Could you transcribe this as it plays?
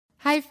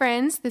Hi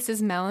friends, this is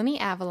Melanie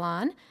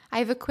Avalon. I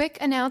have a quick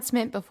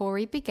announcement before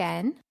we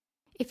begin.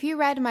 If you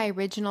read my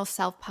original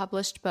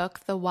self-published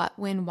book, The What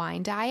When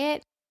Wine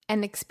Diet,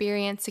 and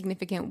experienced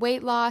significant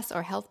weight loss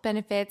or health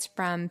benefits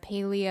from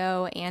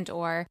paleo and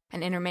or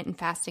an intermittent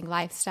fasting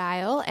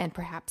lifestyle, and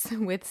perhaps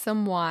with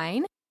some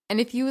wine, and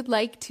if you would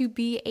like to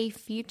be a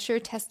feature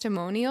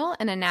testimonial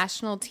in a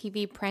national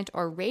TV, print,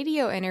 or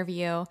radio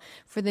interview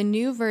for the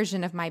new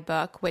version of my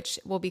book, which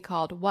will be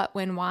called What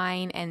When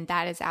Wine, and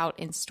that is out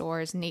in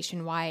stores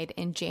nationwide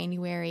in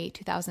January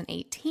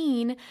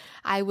 2018,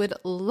 I would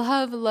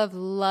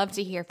love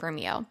to hear from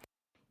you.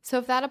 So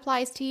if that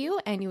applies to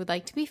you and you would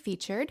like to be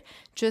featured,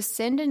 just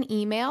send an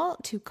email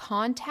to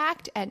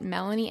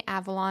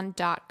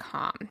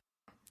contact@melanieavalon.com.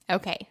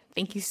 Okay,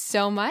 thank you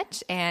so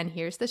much, and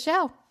here's the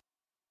show.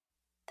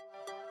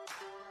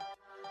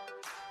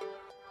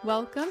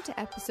 Welcome to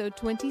episode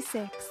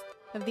 26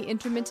 of the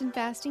Intermittent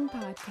Fasting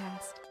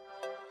Podcast.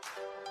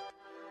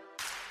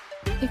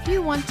 If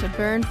you want to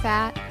burn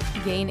fat,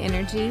 gain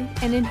energy,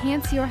 and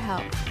enhance your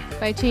health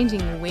by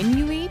changing when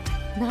you eat,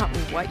 not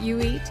what you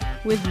eat,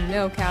 with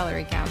no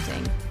calorie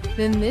counting,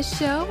 then this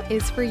show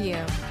is for you.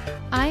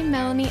 I'm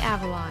Melanie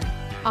Avalon,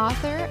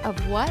 author of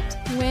What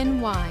When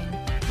Wine,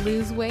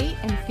 Lose Weight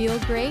and Feel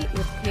Great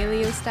with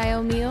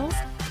Paleo-Style Meals,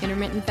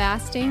 Intermittent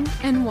Fasting,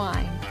 and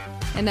Wine.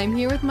 And I'm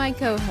here with my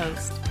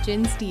co-host,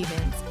 Jen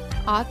Stevens,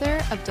 author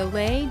of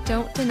Delay,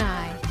 Don't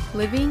Deny,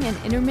 Living an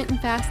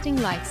Intermittent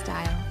Fasting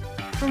Lifestyle.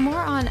 For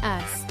more on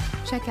us,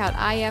 check out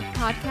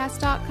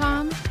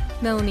ifpodcast.com,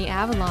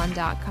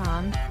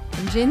 melanieavalon.com,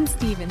 and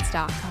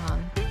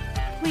jenstevens.com.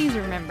 Please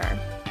remember,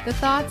 the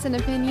thoughts and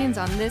opinions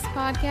on this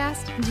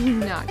podcast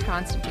do not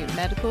constitute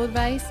medical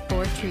advice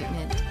or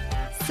treatment.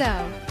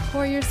 So,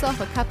 pour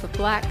yourself a cup of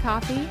black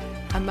coffee,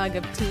 a mug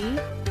of tea,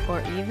 or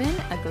even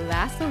a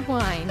glass of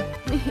wine,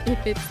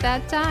 if it's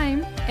that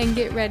time, and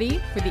get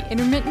ready for the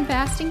Intermittent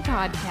Fasting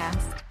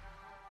Podcast.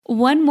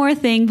 One more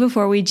thing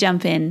before we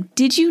jump in.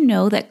 Did you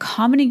know that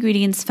common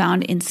ingredients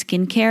found in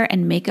skincare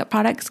and makeup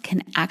products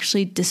can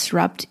actually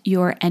disrupt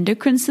your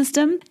endocrine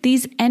system?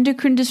 These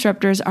endocrine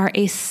disruptors are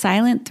a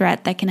silent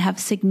threat that can have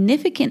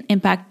significant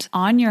impact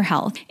on your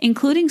health,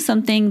 including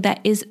something that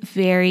is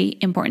very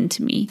important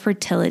to me,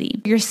 fertility.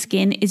 Your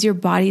skin is your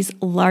body's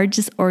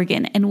largest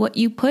organ, and what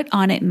you put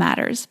on it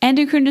matters.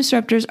 Endocrine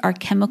disruptors are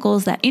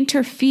chemicals that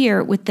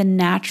interfere with the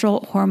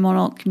natural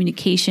hormonal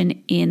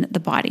communication in the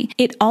body.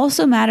 It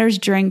also matters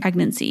during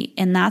pregnancy,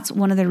 and that's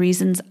one of the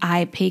reasons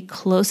I pay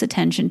close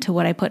attention to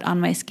what I put on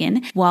my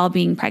skin while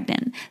being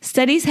pregnant.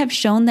 Studies have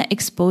shown that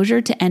exposure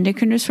to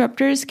endocrine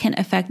disruptors can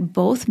affect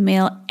both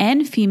male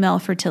and female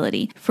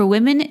fertility. For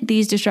women,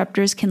 these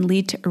disruptors can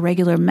lead to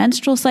irregular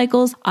menstrual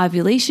cycles,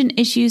 ovulation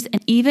issues,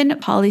 and even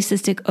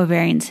polycystic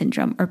ovarian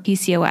syndrome, or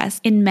PCOS.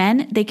 In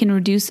men, they can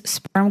reduce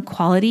sperm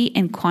quality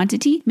and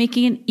quantity,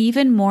 making it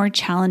even more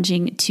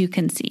challenging to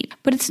conceive.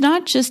 But it's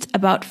not just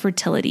about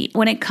fertility.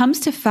 When it comes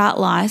to fat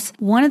loss,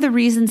 one of the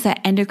reasons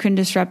that endocrine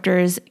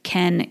disruptors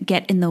can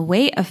get in the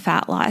way of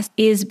fat loss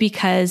is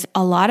because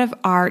a lot of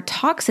our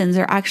toxins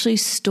are actually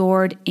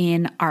stored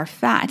in our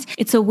fat.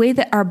 It's a way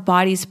that our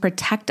bodies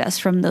protect us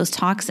from those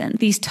toxins.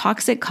 These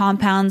toxic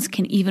compounds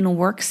can even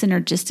work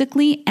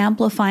synergistically,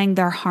 amplifying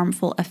their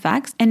harmful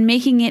effects and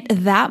making it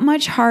that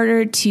much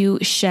harder to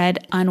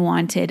shed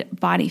unwanted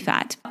body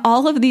fat.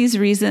 All of these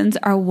reasons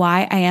are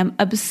why I am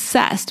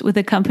obsessed with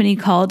a company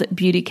called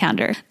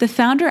Beautycounter. The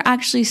founder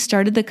actually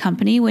started the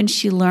company when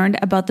she learned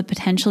about the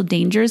potential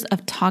dangers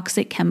of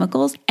toxic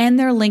chemicals and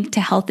their link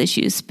to health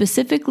issues,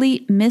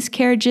 specifically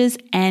miscarriages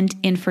and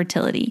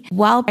infertility.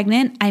 While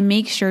pregnant, I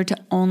make sure to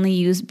only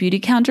use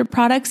Beautycounter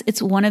products.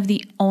 It's one of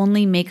the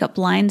only makeup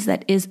lines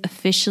that is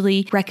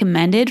officially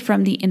recommended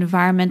from the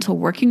Environmental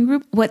Working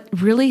Group. What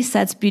really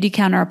sets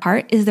Beautycounter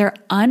apart is their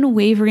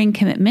unwavering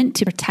commitment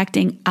to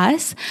protecting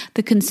us,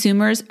 the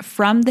consumers,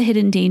 from the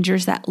hidden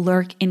dangers that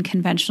lurk in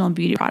conventional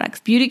beauty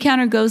products.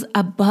 Beautycounter goes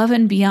above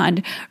and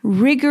beyond,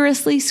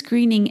 rigorously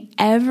screening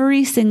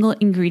every single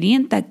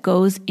ingredient that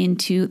goes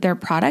into their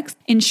products,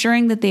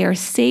 ensuring that they are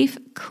safe,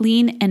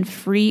 clean, and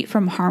free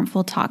from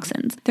harmful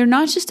toxins. They're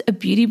not just a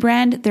beauty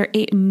brand, they're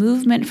a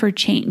movement for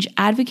change,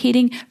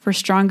 advocating for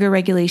stronger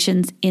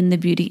regulations in the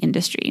beauty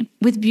industry.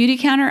 With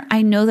Beautycounter,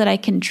 I know that I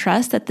can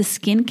trust that the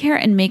skincare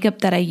and makeup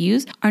that I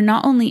use are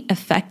not only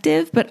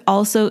effective, but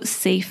also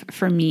safe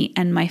for me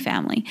and my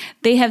family.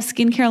 They have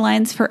skincare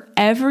lines for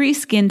every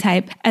skin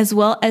type, as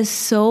well as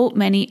so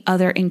many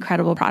other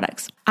incredible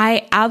products.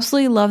 I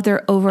absolutely love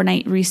their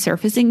overnight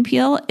resurfacing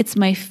peel. It's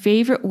my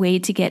favorite way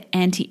to get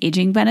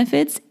anti-aging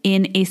benefits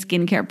in a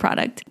skincare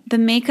product. The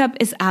makeup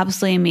is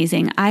absolutely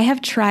amazing. I have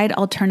tried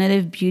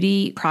alternative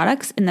beauty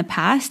products in the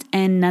past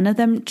and none of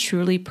them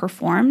truly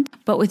performed.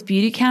 But with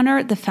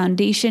Beautycounter, the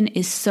foundation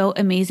is so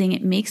amazing.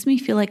 It makes me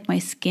feel like my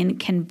skin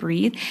can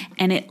breathe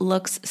and it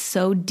looks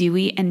so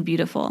dewy and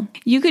beautiful.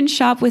 You can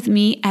shop with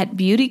me at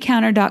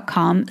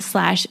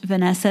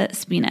beautycounter.com/Vanessa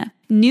Spina.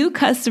 New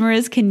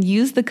customers can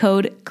use the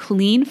code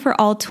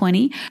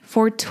CLEANFORALL20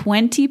 for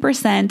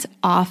 20%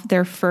 off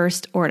their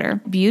first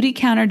order.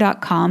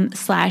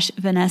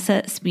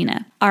 Beautycounter.com/Vanessa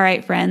Spina. All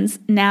right, friends,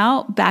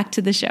 now back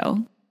to the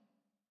show.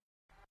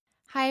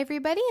 Hi,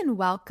 everybody, and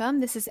welcome.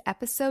 This is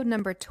episode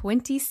number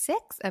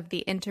 26 of the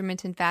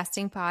Intermittent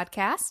Fasting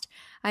Podcast.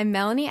 I'm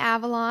Melanie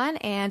Avalon,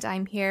 and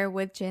I'm here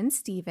with Jen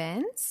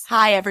Stevens.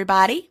 Hi,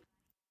 everybody.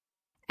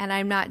 And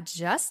I'm not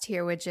just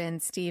here with Jen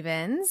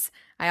Stevens.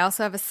 I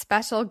also have a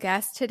special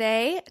guest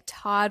today,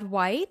 Todd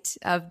White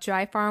of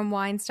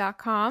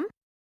dryfarmwines.com.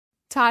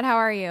 Todd, how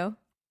are you?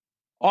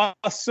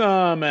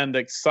 Awesome, and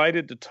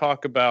excited to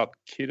talk about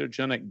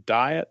ketogenic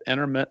diet,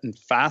 intermittent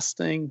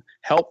fasting,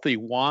 healthy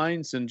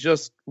wines, and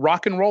just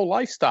rock and roll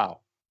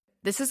lifestyle.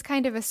 This is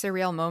kind of a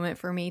surreal moment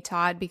for me,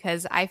 Todd,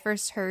 because I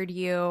first heard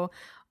you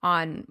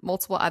on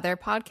multiple other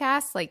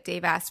podcasts, like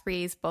Dave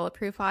Asprey's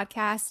Bulletproof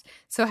podcast.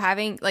 So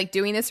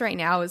doing this right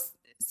now is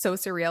so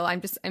surreal.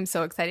 I'm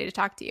so excited to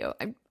talk to you.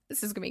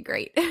 This is gonna be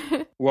great.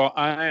 Well,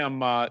 I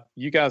am.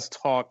 You guys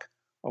talk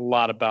a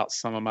lot about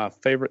some of my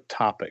favorite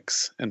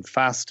topics, and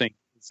fasting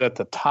is at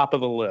the top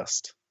of the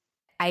list.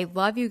 I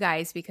love you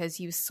guys because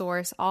you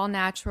source all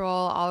natural,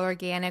 all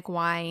organic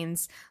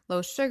wines,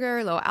 low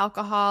sugar, low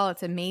alcohol.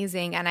 It's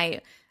amazing. And I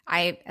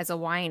as a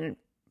wine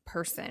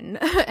person,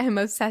 am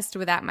obsessed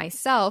with that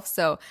myself.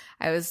 So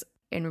I was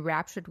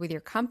enraptured with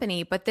your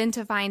company. But then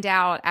to find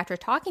out after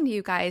talking to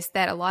you guys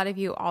that a lot of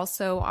you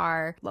also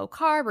are low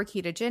carb or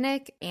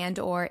ketogenic and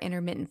or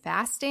intermittent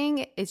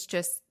fasting, it's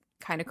just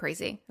kind of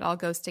crazy. It all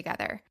goes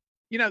together.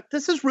 You know,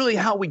 this is really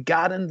how we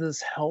got into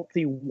this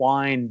healthy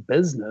wine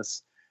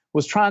business,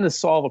 was trying to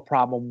solve a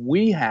problem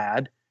we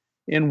had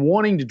in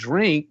wanting to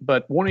drink,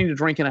 but wanting to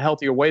drink in a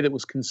healthier way that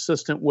was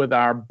consistent with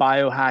our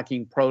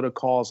biohacking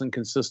protocols and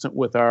consistent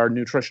with our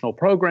nutritional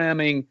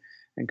programming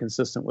and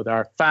consistent with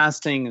our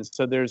fasting. And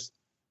so there's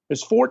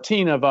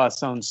 14 of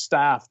us on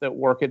staff that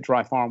work at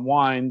Dry Farm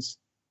Wines,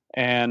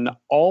 and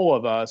all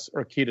of us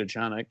are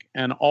ketogenic,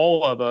 and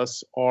all of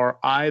us are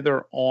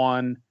either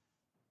on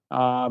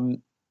a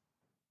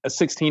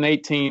 16,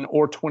 18,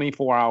 or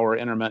 24-hour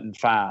intermittent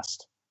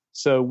fast.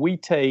 So we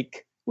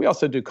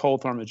also do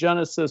cold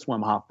thermogenesis,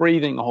 Wim Hof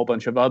breathing, a whole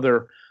bunch of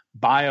other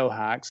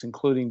biohacks,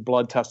 including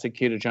blood-tested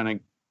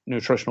ketogenic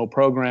nutritional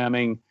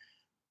programming.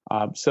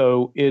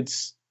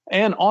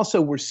 And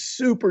also we're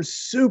super,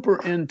 super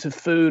into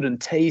food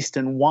and taste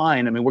and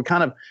wine. I mean, we're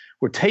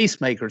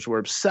tastemakers. We're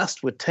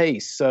obsessed with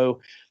taste. So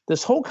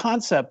this whole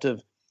concept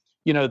of,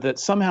 that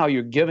somehow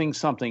you're giving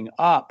something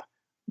up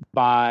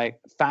by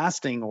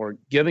fasting or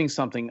giving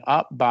something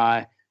up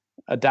by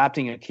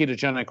adapting a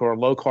ketogenic or a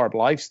low carb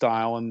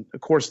lifestyle. And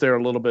of course, they're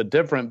a little bit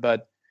different,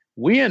 but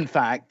we in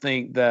fact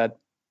think that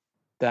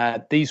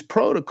these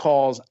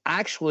protocols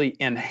actually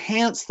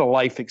enhance the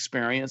life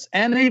experience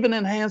and even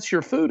enhance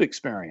your food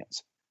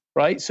experience,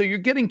 right? So you're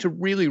getting to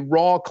really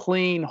raw,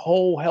 clean,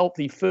 whole,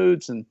 healthy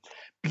foods and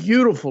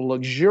beautiful,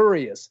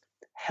 luxurious,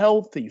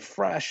 healthy,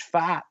 fresh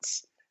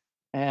fats.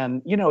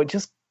 And, it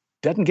just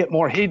doesn't get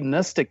more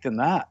hedonistic than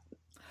that.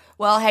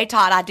 Well, hey,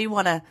 Todd, I do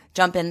want to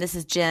jump in. This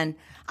is Jen.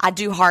 I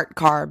do heart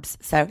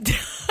carbs. So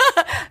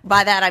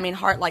by that, I mean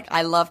heart, like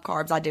I love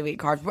carbs. I do eat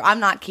carbs. I'm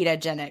not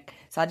ketogenic.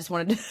 So I just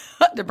wanted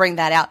to bring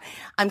that out.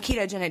 I'm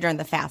ketogenic during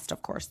the fast,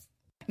 of course,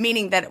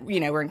 meaning that,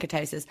 we're in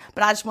ketosis.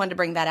 But I just wanted to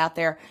bring that out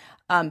there.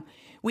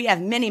 We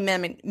have many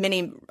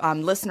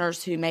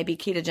listeners who may be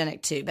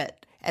ketogenic too.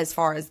 But as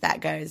far as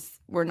that goes,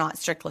 we're not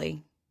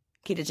strictly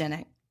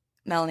ketogenic.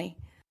 Melanie?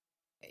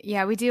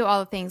 Yeah, we do all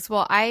the things.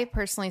 Well, I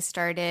personally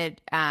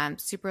started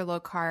super low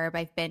carb.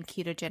 I've been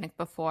ketogenic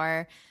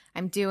before.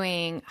 I'm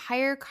doing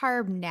higher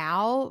carb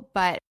now,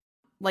 but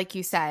like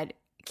you said,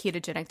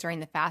 ketogenic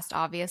during the fast,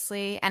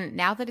 obviously. And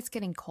now that it's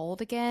getting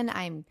cold again,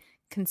 I'm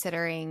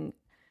considering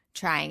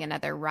trying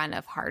another run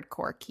of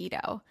hardcore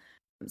keto.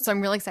 So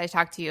I'm really excited to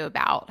talk to you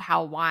about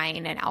how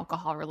wine and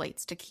alcohol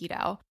relates to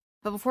keto.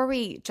 But before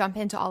we jump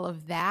into all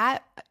of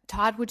that,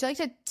 Todd, would you like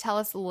to tell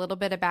us a little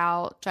bit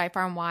about Dry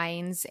Farm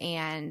Wines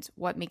and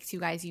what makes you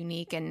guys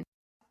unique, and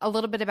a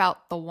little bit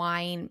about the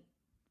wine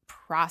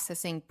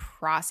processing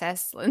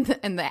process and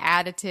the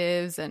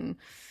additives and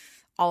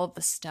all of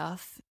the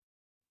stuff?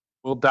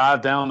 We'll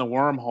dive down the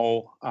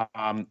wormhole.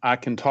 I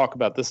can talk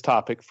about this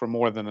topic for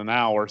more than an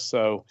hour,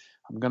 so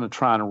I'm going to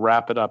try and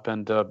wrap it up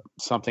into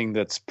something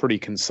that's pretty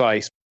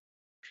concise.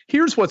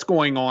 Here's what's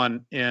going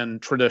on in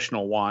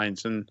traditional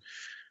wines. And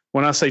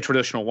when I say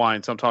traditional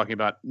wines, I'm talking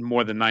about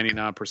more than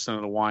 99%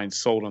 of the wines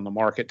sold on the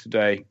market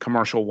today,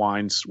 commercial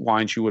wines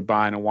you would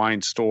buy in a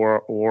wine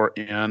store or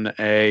in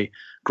a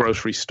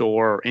grocery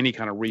store or any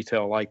kind of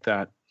retail like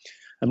that,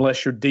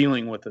 unless you're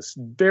dealing with this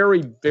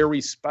very, very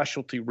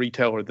specialty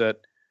retailer that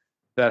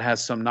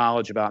has some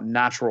knowledge about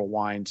natural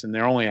wines, and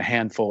there are only a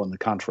handful in the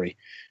country.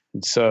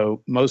 And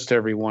so most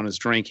everyone is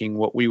drinking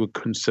what we would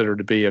consider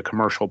to be a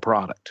commercial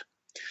product.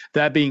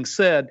 That being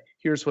said,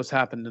 here's what's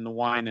happened in the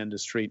wine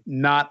industry,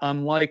 not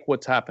unlike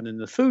what's happened in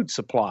the food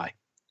supply.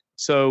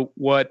 So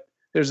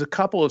there's a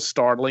couple of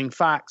startling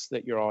facts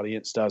that your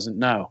audience doesn't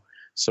know.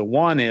 So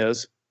one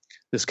is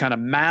this kind of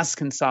mass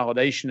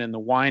consolidation in the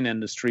wine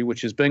industry,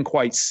 which has been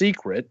quite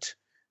secret.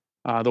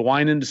 The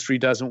wine industry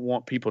doesn't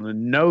want people to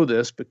know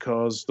this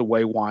because the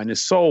way wine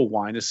is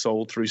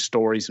sold through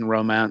stories and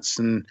romance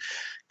and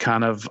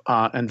kind of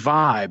and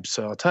vibes.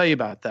 So I'll tell you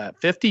about that.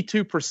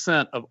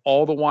 52% of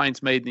all the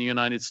wines made in the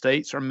United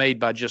States are made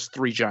by just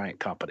 3 giant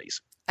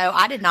companies. Oh,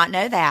 I did not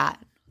know that.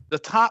 The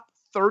top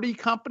 30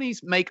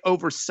 companies make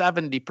over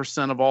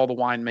 70% of all the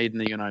wine made in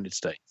the United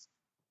States.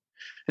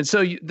 And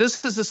so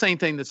this is the same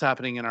thing that's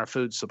happening in our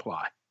food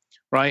supply,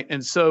 right?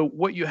 And so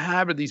what you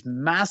have are these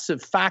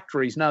massive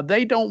factories. Now,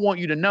 they don't want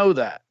you to know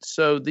that.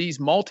 So these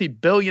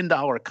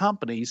multi-billion-dollar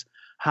companies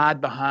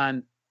hide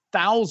behind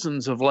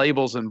thousands of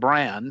labels and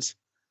brands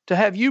to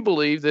have you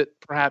believe that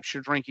perhaps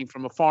you're drinking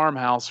from a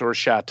farmhouse or a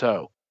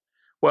chateau.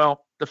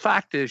 Well, the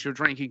fact is you're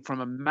drinking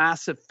from a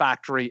massive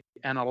factory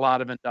and a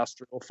lot of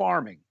industrial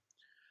farming.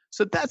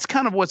 So that's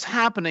kind of what's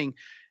happening.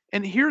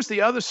 And here's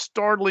the other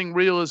startling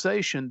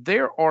realization.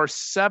 There are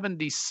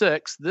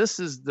 76. This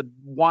is the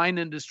wine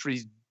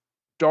industry's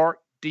dark,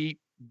 deep,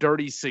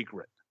 dirty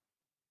secret.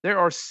 There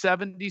are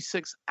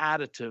 76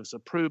 additives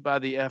approved by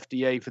the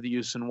FDA for the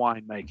use in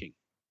winemaking.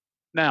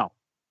 Now,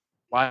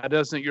 why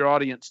doesn't your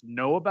audience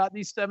know about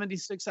these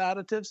 76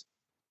 additives?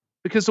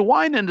 Because the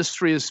wine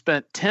industry has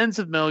spent tens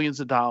of millions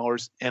of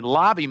dollars in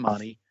lobby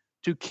money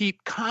to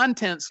keep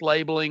contents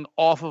labeling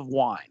off of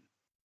wine.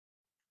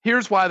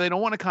 Here's why they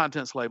don't want a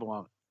contents label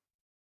on it.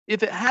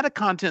 If it had a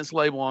contents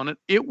label on it,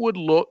 it would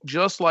look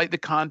just like the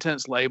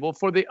contents label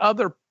for the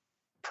other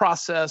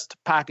processed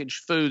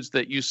packaged foods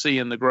that you see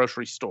in the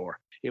grocery store.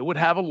 It would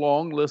have a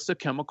long list of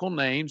chemical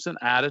names and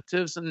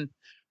additives and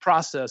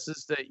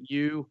processes that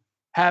you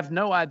have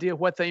no idea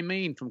what they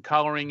mean, from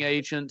coloring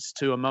agents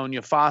to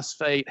ammonia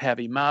phosphate,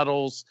 heavy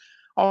metals,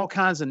 all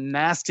kinds of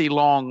nasty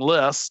long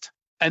list.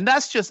 And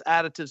that's just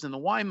additives in the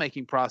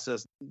winemaking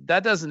process.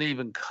 That doesn't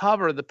even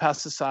cover the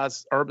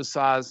pesticides,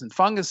 herbicides, and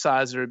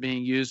fungicides that are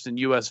being used in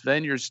U.S.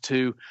 vineyards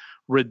to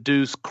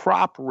reduce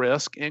crop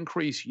risk,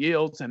 increase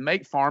yields, and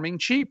make farming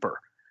cheaper,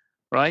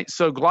 right?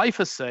 So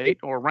glyphosate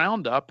or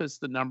Roundup is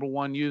the number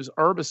one used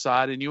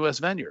herbicide in U.S.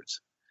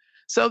 vineyards.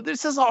 So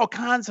this is all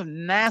kinds of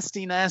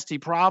nasty, nasty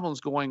problems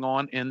going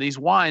on in these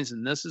wines.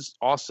 And this is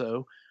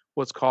also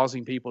what's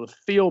causing people to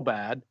feel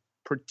bad,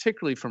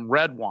 particularly from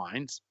red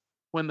wines,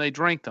 when they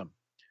drink them.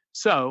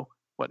 So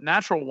what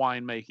natural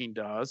winemaking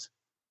does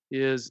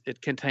is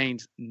it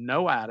contains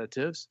no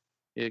additives,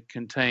 it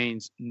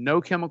contains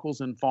no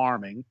chemicals in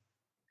farming,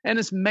 and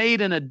it's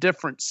made in a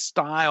different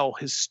style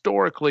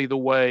historically the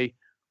way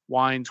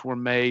wines were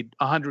made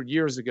 100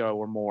 years ago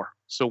or more.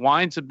 So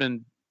wines have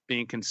been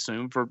being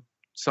consumed for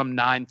some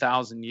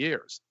 9,000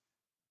 years.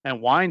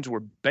 And wines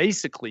were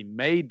basically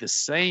made the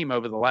same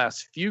over the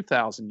last few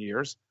thousand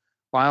years,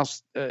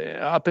 whilst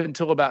up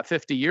until about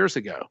 50 years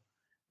ago,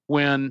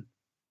 when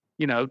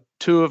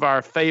two of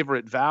our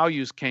favorite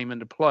values came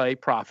into play,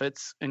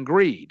 profits and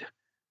greed,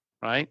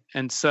 right?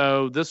 And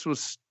so this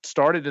was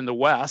started in the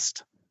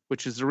West,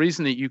 which is the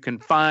reason that you can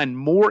find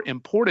more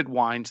imported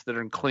wines that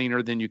are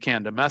cleaner than you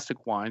can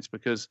domestic wines,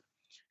 because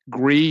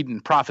greed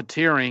and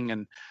profiteering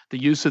and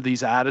the use of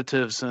these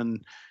additives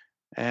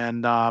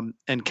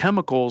and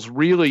chemicals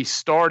really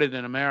started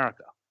in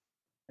America.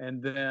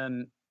 And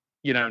then,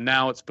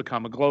 now it's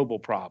become a global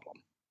problem.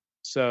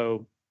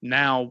 So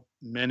now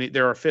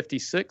there are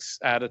 56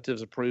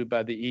 additives approved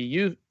by the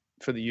EU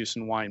for the use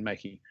in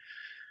winemaking.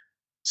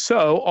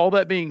 So all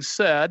that being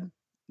said,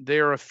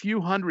 there are a few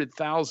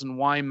 100,000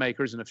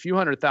 winemakers and a few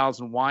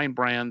 100,000 wine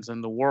brands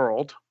in the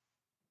world,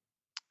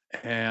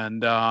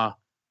 and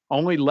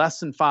only less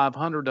than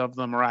 500 of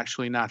them are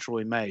actually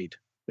naturally made.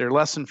 There are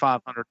less than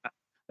 500.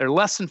 There are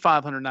less than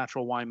 500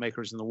 natural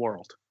winemakers in the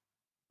world.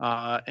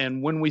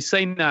 And when we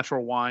say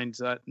natural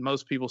wines,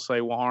 most people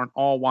say, well, aren't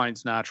all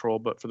wines natural?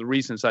 But for the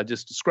reasons I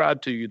just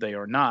described to you, they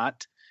are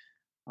not.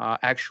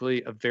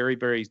 Actually, a very,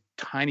 very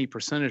tiny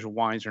percentage of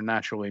wines are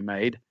naturally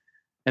made.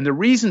 And the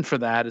reason for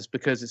that is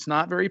because it's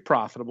not very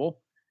profitable.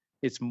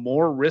 It's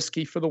more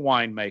risky for the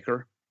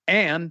winemaker.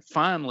 And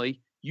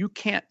finally, you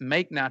can't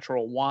make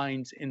natural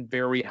wines in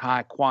very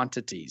high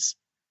quantities.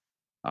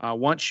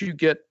 Once you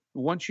get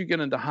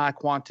into high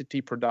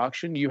quantity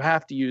production, you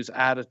have to use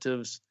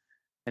additives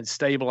and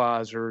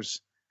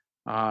stabilizers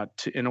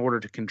in order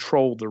to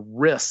control the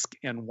risk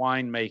in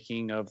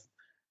winemaking of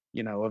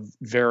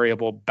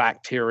variable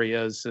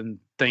bacterias and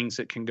things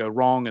that can go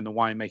wrong in the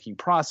winemaking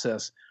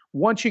process.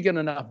 Once you get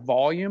enough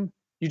volume,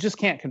 you just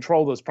can't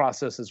control those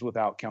processes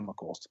without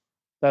chemicals.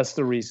 That's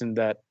the reason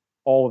that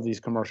all of these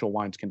commercial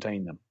wines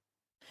contain them.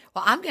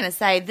 Well, I'm going to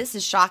say this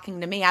is shocking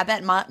to me. I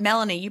bet,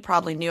 Melanie, you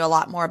probably knew a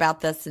lot more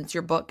about this since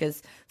your book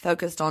is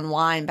focused on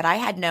wine, but I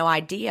had no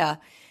idea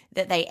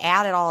that they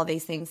added all of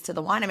these things to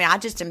the wine. I mean, I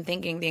just am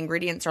thinking the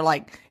ingredients are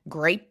like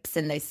grapes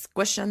and they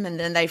squish them and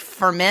then they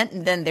ferment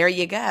and then there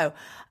you go.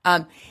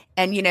 And,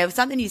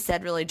 something you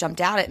said really jumped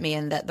out at me,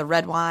 and that the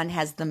red wine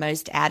has the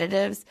most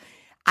additives.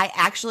 I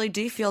actually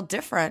do feel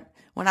different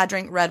when I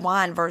drink red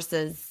wine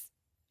versus,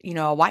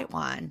 a white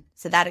wine.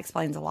 So that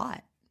explains a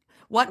lot.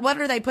 What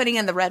are they putting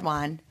in the red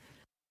wine?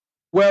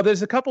 Well,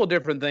 there's a couple of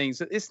different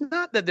things. It's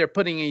not that they're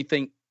putting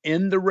anything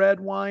in the red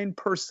wine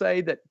per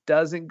se that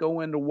doesn't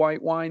go into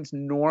white wines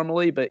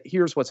normally, but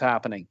here's what's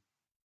happening.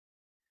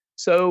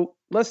 So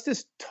let's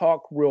just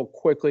talk real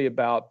quickly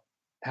about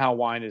how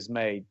wine is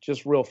made,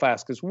 just real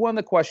fast, because one of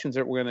the questions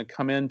that we're going to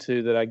come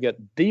into that I get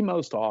the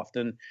most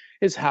often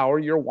is, how are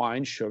your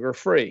wines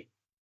sugar-free?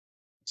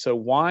 So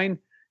wine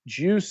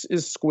juice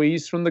is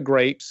squeezed from the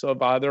grapes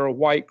of either a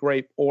white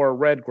grape or a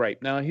red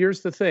grape. Now,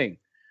 here's the thing.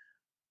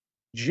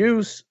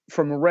 Juice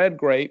from a red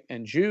grape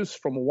and juice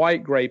from a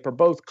white grape are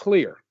both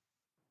clear,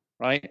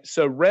 right?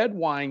 So red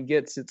wine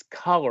gets its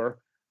color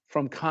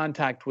from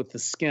contact with the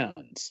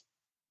skins.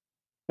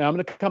 Now, I'm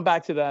going to come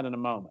back to that in a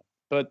moment,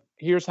 but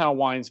here's how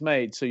wine's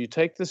made. So you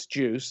take this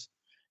juice,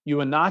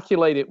 you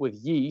inoculate it with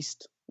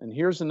yeast, and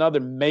here's another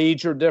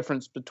major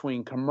difference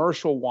between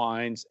commercial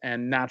wines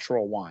and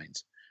natural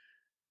wines.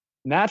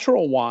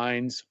 Natural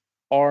wines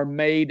are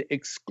made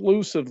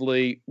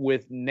exclusively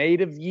with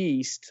native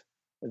yeast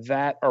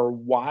that are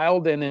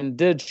wild and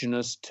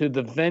indigenous to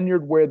the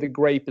vineyard where the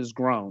grape is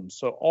grown.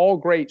 So all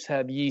grapes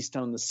have yeast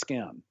on the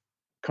skin.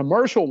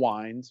 Commercial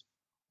wines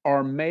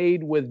are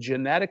made with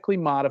genetically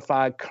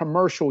modified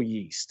commercial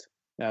yeast.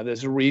 Now,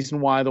 there's a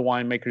reason why the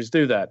winemakers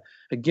do that.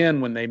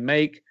 Again, when they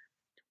make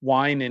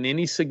wine in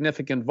any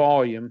significant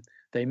volume,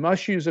 they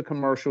must use a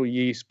commercial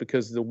yeast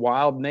because the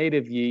wild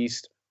native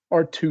yeast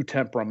are too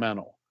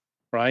temperamental,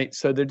 right?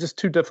 So they're just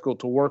too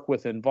difficult to work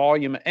with in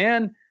volume.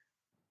 And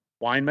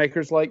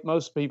winemakers, like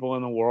most people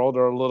in the world,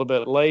 are a little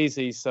bit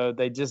lazy, so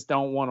they just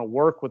don't want to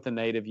work with the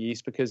native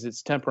yeast because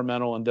it's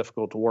temperamental and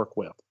difficult to work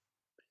with.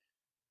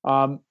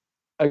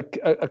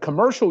 A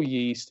commercial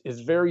yeast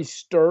is very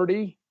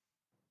sturdy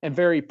and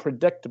very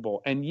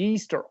predictable, and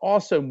yeast are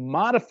also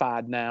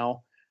modified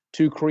now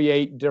to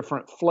create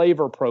different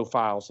flavor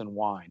profiles in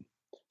wine.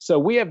 So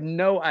we have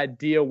no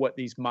idea what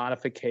these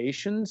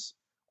modifications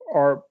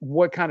are,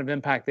 what kind of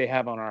impact they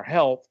have on our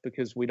health,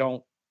 because we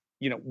don't,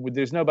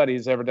 there's nobody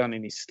who's ever done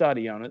any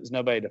study on it. There's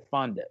nobody to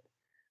fund it.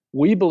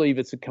 We believe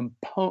it's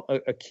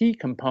a key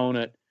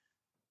component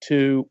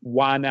to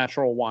why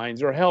natural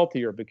wines are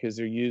healthier, because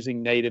they're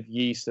using native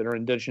yeast that are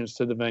indigenous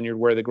to the vineyard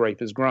where the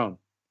grape is grown.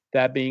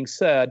 That being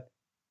said,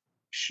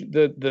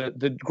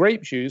 the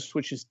grape juice,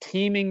 which is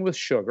teeming with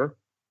sugar,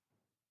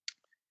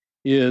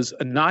 is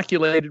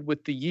inoculated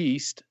with the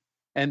yeast,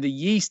 and the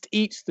yeast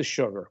eats the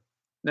sugar.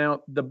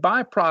 Now, the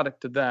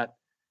byproduct of that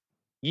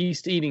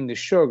yeast eating the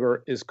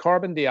sugar is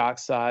carbon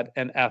dioxide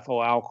and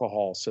ethyl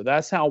alcohol. So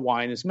that's how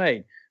wine is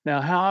made.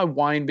 Now, how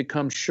wine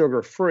becomes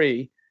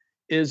sugar-free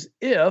is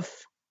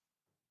if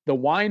the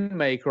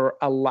winemaker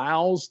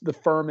allows the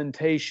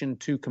fermentation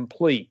to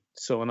complete.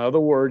 So in other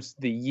words,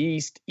 the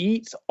yeast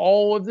eats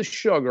all of the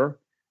sugar,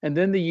 and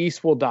then the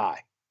yeast will die.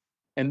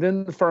 And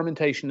then the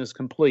fermentation is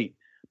complete.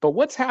 But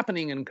what's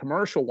happening in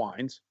commercial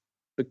wines,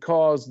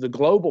 because the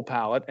global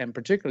palate, and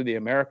particularly the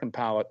American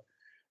palate,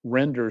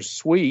 renders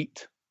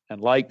sweet and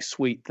like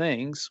sweet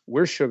things,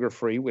 we're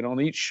sugar-free. We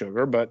don't eat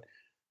sugar, but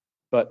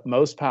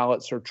most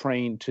palates are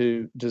trained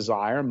to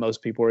desire.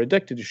 Most people are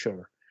addicted to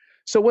sugar.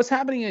 So what's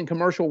happening in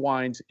commercial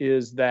wines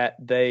is that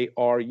they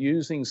are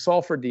using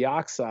sulfur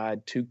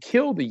dioxide to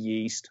kill the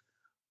yeast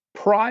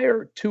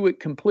prior to it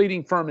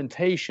completing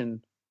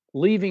fermentation,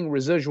 leaving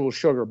residual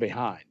sugar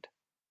behind,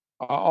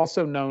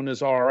 also known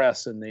as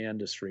RS in the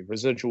industry,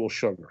 residual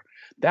sugar.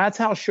 That's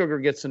how sugar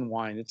gets in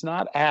wine. It's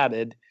not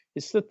added.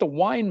 It's that the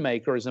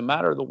winemaker, as a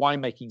matter of the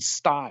winemaking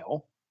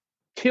style,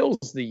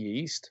 kills the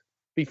yeast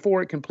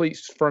before it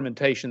completes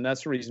fermentation.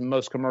 That's the reason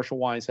most commercial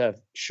wines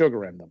have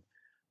sugar in them.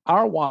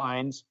 Our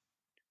wines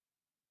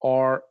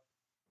are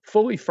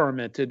fully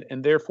fermented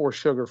and therefore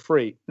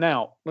sugar-free.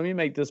 Now, let me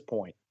make this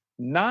point.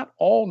 Not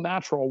all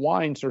natural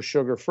wines are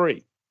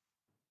sugar-free.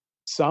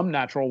 Some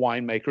natural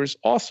winemakers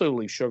also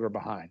leave sugar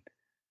behind.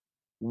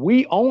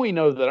 We only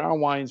know that our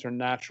wines are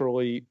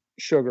naturally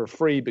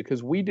sugar-free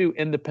because we do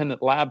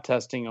independent lab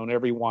testing on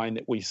every wine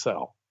that we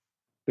sell,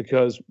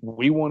 because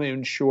we want to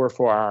ensure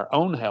for our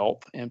own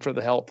health and for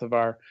the health of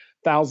our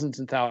thousands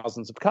and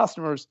thousands of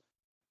customers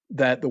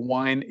that the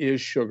wine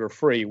is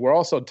sugar-free. We're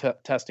also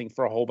testing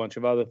for a whole bunch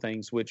of other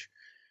things, which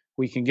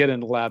we can get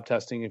into lab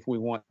testing if we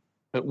want.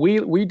 But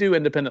we do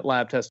independent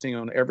lab testing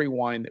on every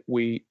wine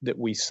that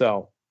we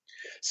sell.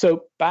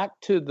 So back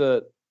to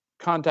the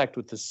contact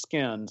with the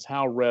skins,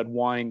 how red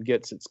wine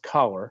gets its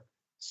color.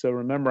 So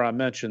remember, I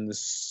mentioned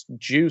this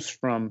juice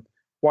from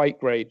white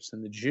grapes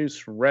and the juice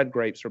from red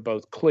grapes are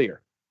both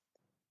clear.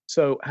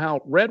 So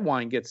how red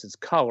wine gets its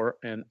color,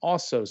 and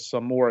also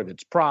some more of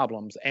its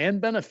problems and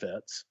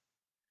benefits,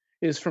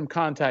 is from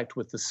contact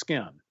with the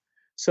skin.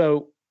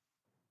 So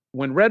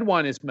when red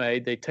wine is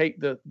made, they take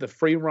the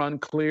free-run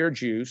clear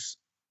juice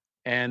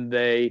and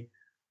they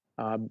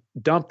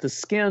dump the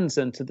skins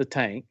into the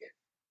tank.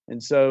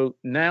 And so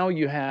now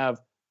you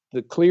have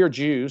the clear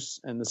juice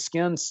and the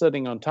skins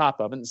sitting on top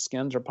of it, and the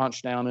skins are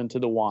punched down into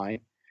the wine.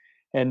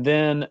 And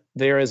then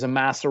there is a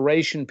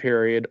maceration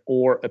period,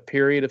 or a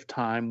period of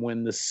time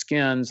when the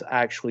skins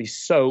actually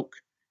soak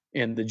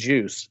in the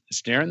juice.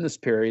 It's during this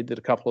period that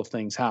a couple of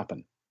things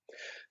happen.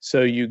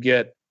 So you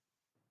get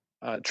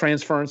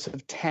transference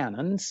of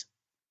tannins.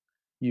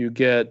 You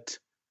get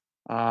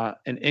a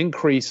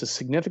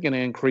significant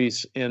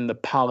increase in the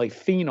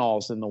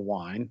polyphenols in the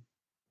wine.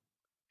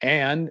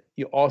 And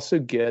you also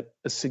get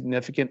a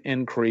significant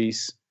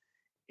increase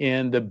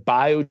in the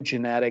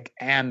biogenetic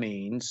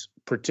amines,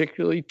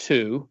 particularly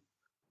two,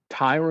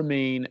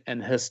 tyramine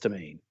and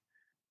histamine.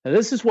 Now,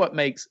 this is what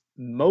makes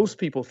most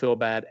people feel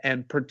bad,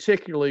 and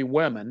particularly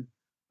women,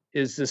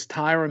 is this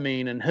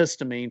tyramine and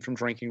histamine from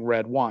drinking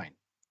red wine.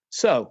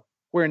 So,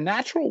 where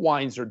natural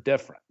wines are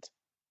different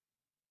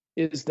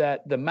is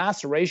that the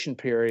maceration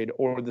period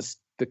or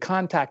the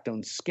contact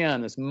on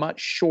skin is much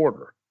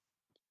shorter.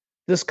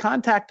 This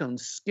contact on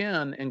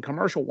skin in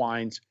commercial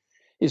wines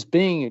is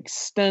being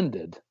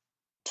extended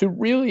to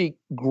really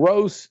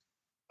gross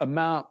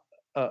amount,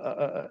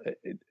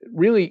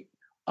 really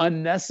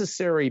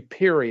unnecessary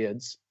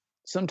periods,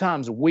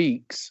 sometimes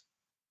weeks,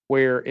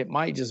 where it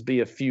might just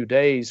be a few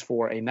days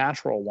for a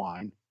natural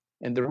wine.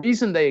 And the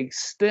reason they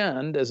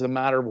extend as a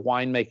matter of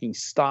winemaking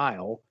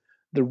style,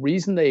 the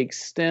reason they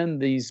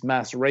extend these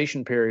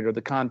maceration period or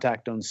the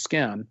contact on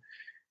skin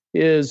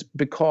is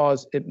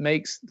because it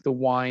makes the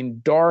wine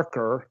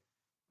darker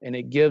and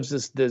it gives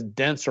us this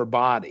denser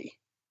body.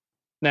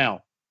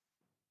 Now,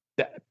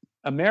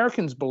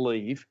 Americans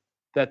believe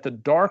that the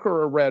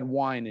darker a red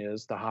wine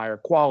is, the higher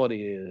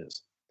quality it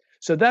is.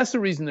 So that's the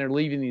reason they're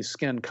leaving these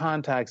skin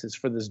contacts, is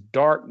for this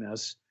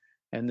darkness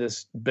and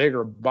this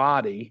bigger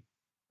body,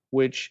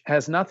 which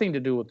has nothing to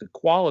do with the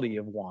quality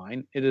of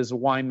wine. It is a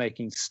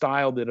winemaking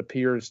style that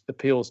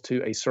appeals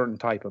to a certain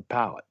type of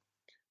palate.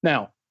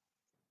 Now,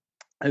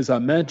 as I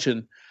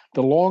mentioned,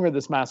 the longer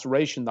this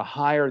maceration, the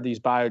higher these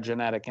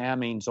biogenetic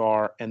amines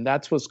are, and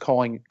that's what's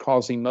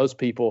causing most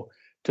people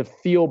to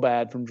feel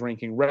bad from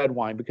drinking red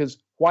wine, because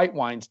white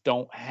wines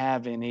don't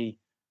have any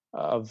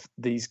of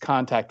these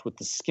contact with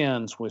the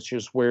skins, which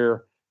is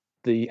where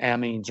the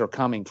amines are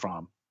coming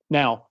from.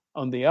 Now,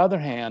 on the other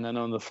hand, and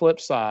on the flip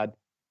side,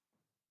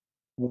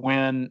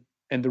 and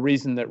the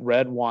reason that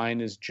red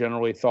wine is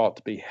generally thought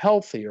to be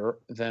healthier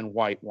than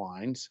white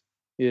wines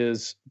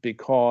is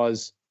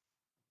because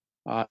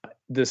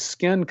the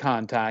skin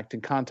contact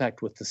and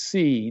contact with the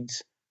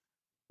seeds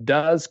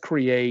does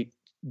create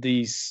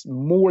these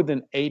more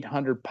than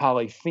 800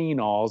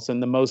 polyphenols,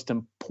 and the most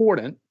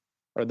important,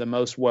 or the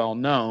most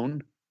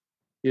well-known,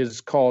 is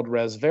called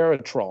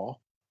resveratrol,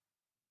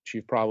 which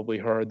you've probably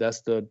heard.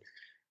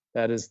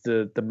 That is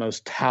the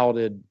most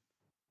touted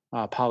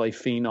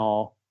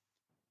polyphenol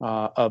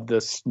of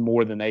this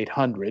more than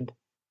 800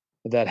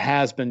 that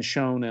has been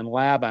shown in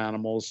lab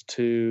animals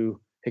to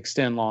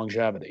extend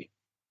longevity.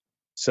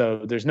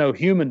 So there's no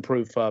human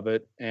proof of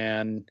it,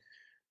 and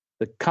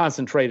the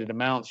concentrated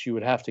amounts you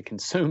would have to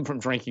consume from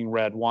drinking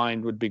red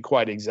wine would be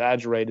quite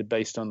exaggerated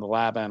based on the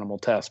lab animal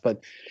tests.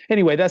 But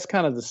anyway, that's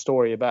kind of the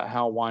story about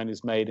how wine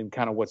is made and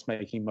kind of what's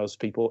making most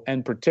people,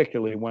 and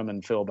particularly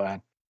women, feel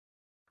bad.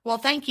 Well,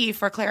 thank you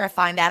for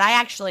clarifying that. I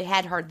actually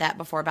had heard that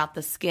before about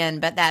the skin,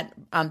 but that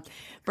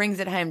brings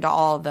it home to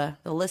all the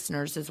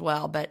listeners as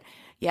well. But,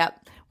 yeah,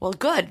 well,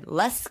 good.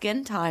 Less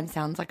skin time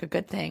sounds like a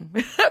good thing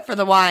for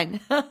the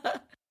wine.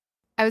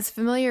 I was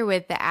familiar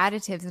with the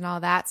additives and all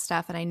that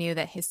stuff, and I knew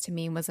that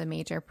histamine was a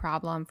major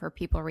problem for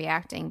people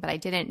reacting, but I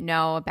didn't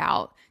know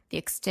about the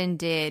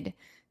extended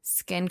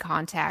skin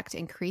contact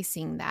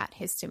increasing that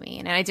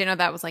histamine. And I didn't know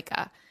that was like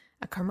a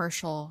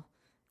commercial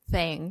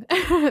thing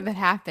that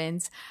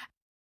happens.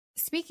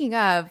 Speaking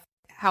of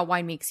how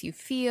wine makes you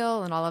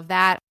feel and all of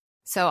that,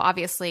 so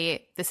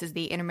obviously this is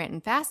the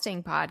intermittent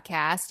fasting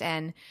podcast,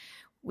 and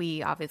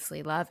we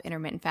obviously love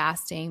intermittent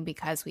fasting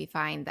because we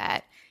find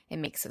that it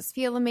makes us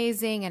feel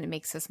amazing and it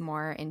makes us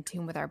more in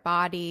tune with our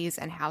bodies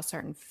and how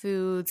certain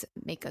foods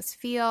make us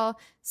feel.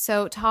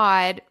 So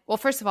Todd, well,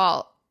 first of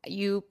all,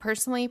 you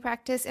personally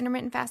practice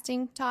intermittent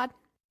fasting, Todd?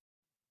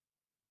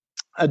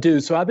 I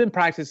do. So I've been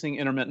practicing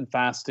intermittent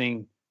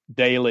fasting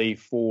daily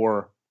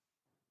for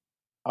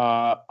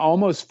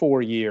almost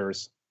 4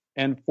 years.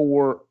 And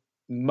for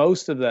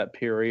most of that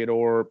period,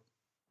 or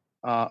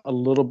a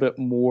little bit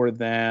more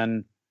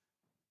than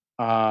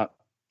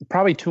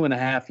probably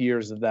 2.5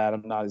 years of that,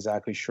 I'm not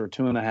exactly sure,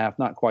 2.5,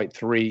 not quite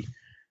 3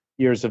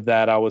 years of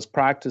that, I was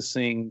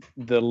practicing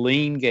the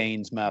lean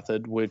gains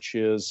method, which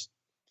is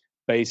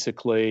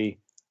basically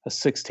a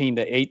 16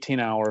 to 18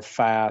 hour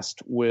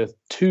fast with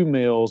 2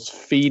 meals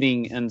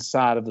feeding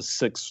inside of the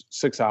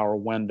six hour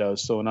window.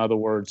 So in other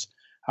words,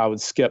 I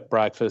would skip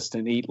breakfast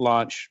and eat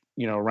lunch,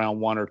 around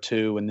 1 or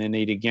 2, and then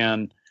eat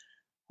again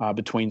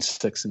between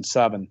 6 and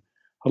 7.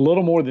 A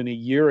little more than a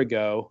year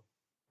ago,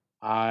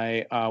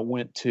 I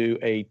went to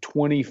a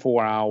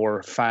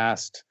 24-hour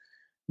fast,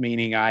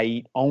 meaning I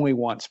eat only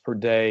once per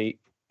day,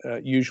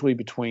 usually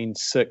between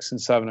 6 and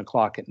 7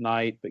 o'clock at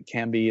night, but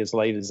can be as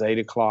late as 8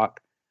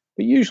 o'clock.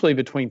 But usually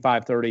between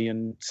 5:30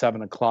 and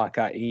 7 o'clock,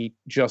 I eat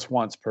just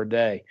once per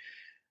day.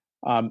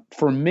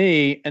 For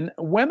me, and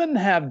women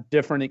have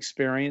different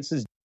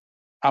experiences.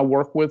 I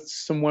work with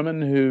some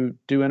women who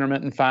do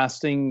intermittent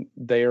fasting.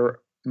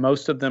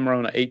 Most of them are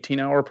on an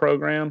 18-hour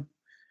program.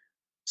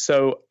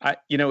 So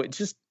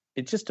it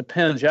it just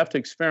depends. You have to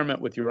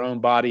experiment with your own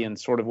body and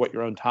sort of what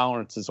your own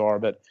tolerances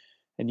are.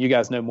 And you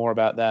guys know more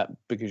about that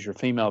because you're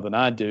female than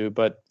I do.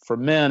 But for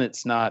men,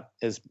 it's not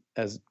as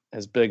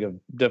big of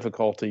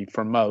difficulty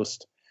for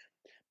most.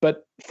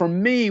 But for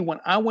me, when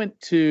I went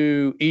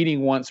to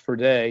eating once per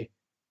day,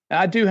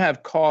 I do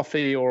have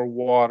coffee or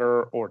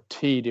water or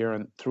tea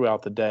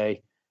throughout the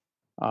day.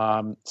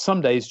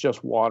 Some days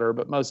just water,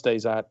 but most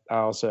days I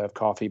also have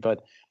coffee.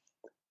 But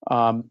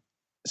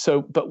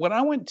when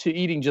I went to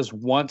eating just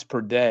once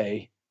per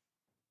day,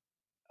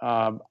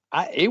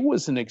 it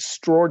was an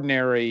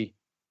extraordinary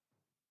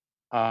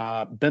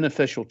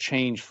beneficial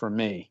change for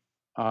me.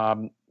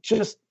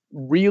 Just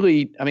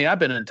really, I mean, I've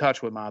been in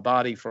touch with my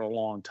body for a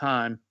long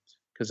time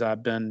because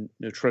I've been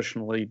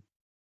nutritionally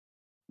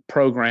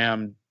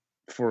programmed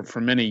for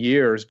many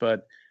years.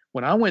 But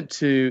when I went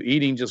to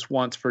eating just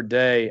once per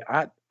day,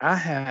 I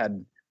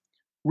had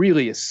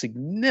really a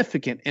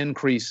significant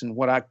increase in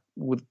what I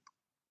would,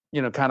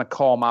 kind of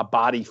call my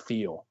body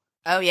feel.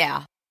 Oh,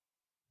 yeah.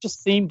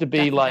 Just seemed to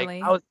be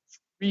Definitely. like I was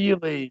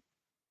really,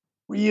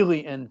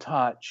 really in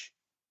touch.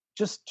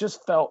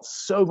 Just felt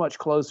so much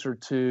closer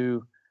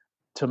to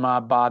my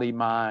body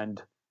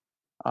mind.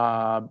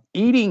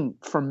 Eating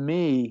for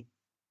me,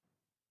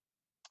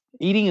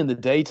 eating in the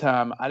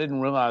daytime, I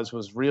didn't realize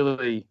was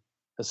really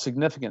a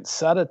significant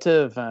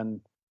sedative and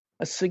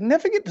a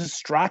significant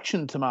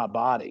distraction to my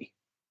body.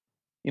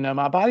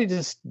 My body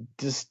just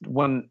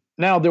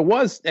now there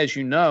was, as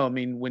you know, I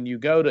mean, when you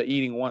go to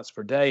eating once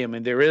per day, I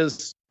mean, there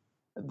is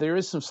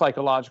some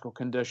psychological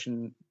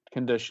conditioning,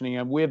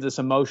 and we have this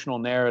emotional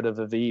narrative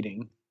of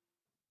eating.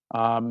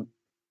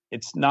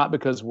 It's not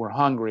because we're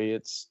hungry.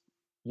 It's,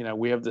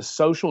 we have this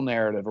social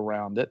narrative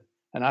around it,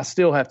 and I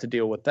still have to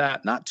deal with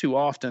that. Not too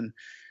often,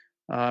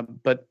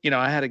 but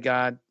I had a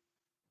guy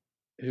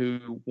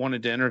who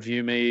wanted to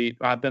interview me.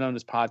 I've been on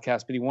this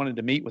podcast, but he wanted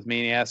to meet with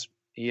me, and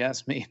he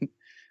asked me.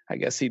 I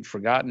guess he'd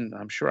forgotten.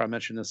 I'm sure I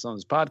mentioned this on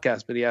his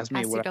podcast, but he asked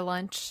me to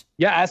lunch.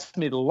 Yeah, asked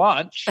me to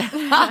lunch.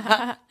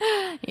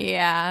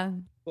 Yeah.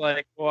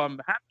 Like, well, I'm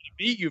happy to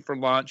meet you for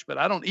lunch, but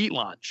I don't eat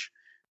lunch.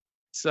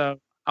 So,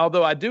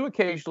 although I do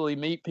occasionally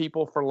meet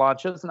people for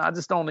lunches, and I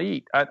just don't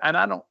eat. I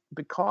don't,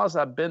 because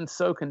I've been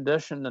so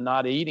conditioned to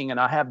not eating, and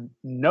I have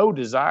no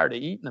desire to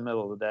eat in the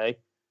middle of the day.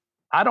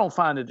 I don't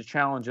find it a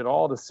challenge at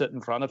all to sit in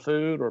front of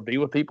food or be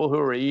with people who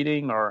are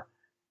eating, or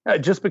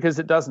just because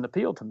it doesn't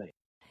appeal to me.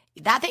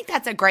 I think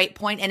that's a great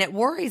point, and it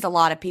worries a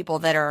lot of people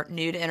that are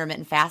new to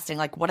intermittent fasting.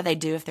 Like, what do they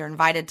do if they're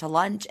invited to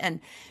lunch? And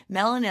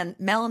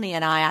Melanie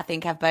and I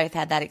think, have both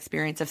had that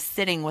experience of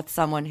sitting with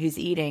someone who's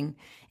eating,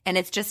 and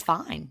it's just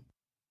fine.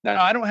 No,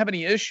 I don't have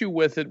any issue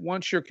with it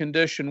once you're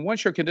conditioned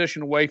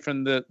away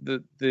from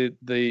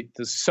the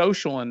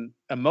social and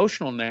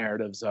emotional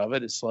narratives of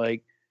it. It's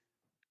like,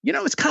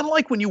 it's kind of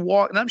like when you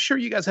walk, and I'm sure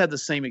you guys had the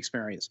same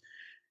experience.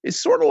 It's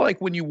sort of like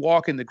when you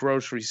walk in the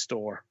grocery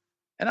store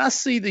and I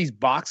see these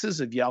boxes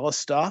of yellow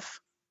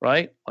stuff,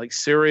 right? Like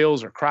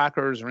cereals or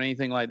crackers or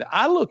anything like that.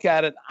 I look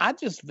at it, I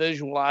just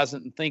visualize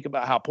it and think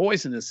about how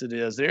poisonous it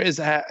is.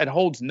 It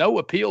holds no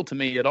appeal to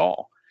me at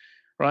all,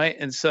 right?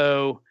 And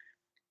so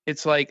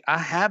it's like I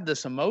have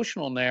this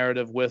emotional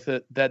narrative with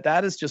it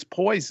that is just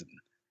poison,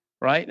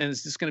 right? And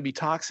it's just going to be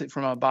toxic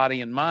for my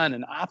body and mind.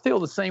 And I feel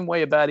the same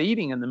way about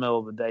eating in the middle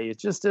of the day. It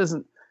just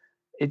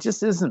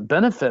isn't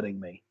benefiting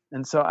me.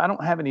 And so I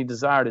don't have any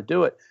desire to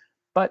do it.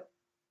 But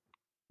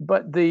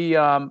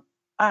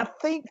I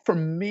think for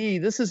me,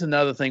 this is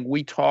another thing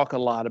we talk a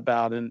lot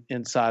about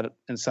inside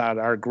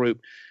our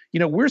group.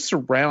 We're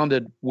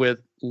surrounded with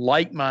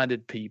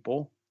like-minded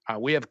people.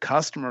 We have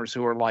customers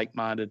who are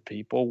like-minded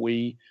people.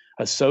 We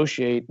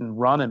associate and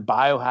run in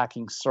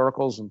biohacking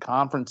circles and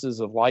conferences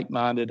of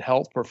like-minded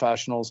health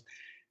professionals.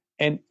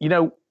 And,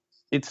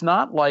 it's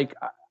not like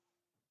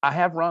I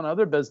have run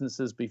other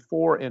businesses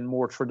before in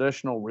more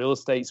traditional real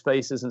estate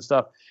spaces and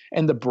stuff.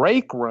 And the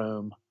break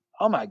room,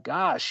 oh my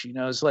gosh,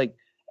 it's like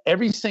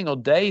every single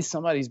day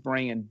somebody's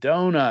bringing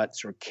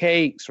donuts or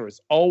cakes, or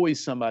it's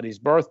always somebody's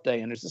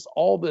birthday. And there's just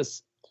all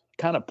this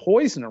kind of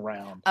poison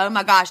around. Oh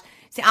my gosh.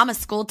 See, I'm a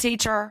school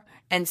teacher,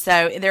 and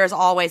so there's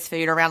always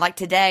food around. Like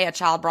today, a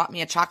child brought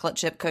me a chocolate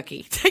chip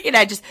cookie.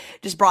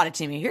 Just brought it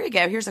to me. Here you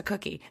go. Here's a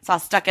cookie. So I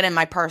stuck it in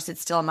my purse.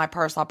 It's still in my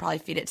purse. I'll probably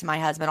feed it to my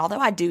husband, although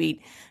I do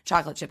eat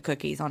chocolate chip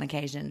cookies on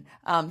occasion.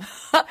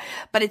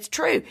 But it's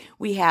true.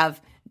 We have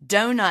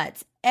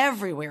donuts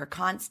everywhere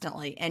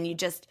constantly, and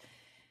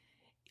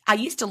I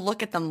used to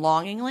look at them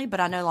longingly, but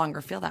I no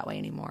longer feel that way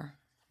anymore.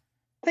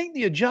 I think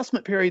the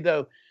adjustment period,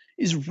 though,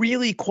 is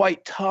really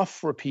quite tough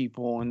for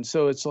people. And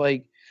so it's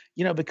like,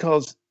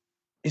 because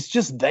it's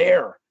just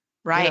there.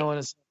 Right.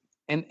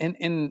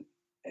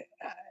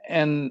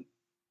 And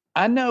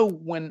I know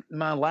when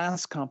my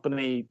last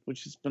company,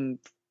 which has been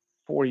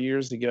 4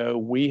 years ago,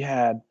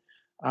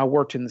 I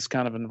worked in this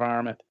kind of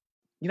environment.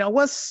 I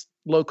was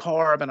low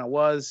carb, and I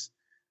was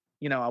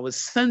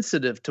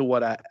sensitive to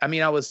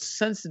I was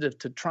sensitive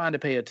to trying to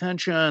pay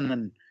attention,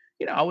 and,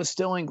 I was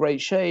still in great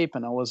shape,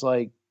 and I was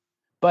like,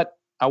 but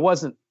I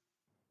wasn't.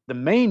 The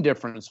main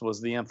difference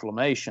was the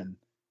inflammation.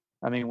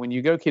 I mean, when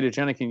you go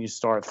ketogenic and you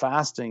start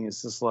fasting,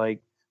 it's just like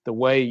the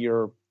way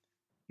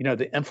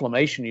the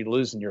inflammation you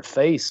lose in your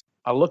face.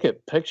 I look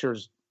at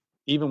pictures,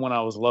 even when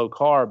I was low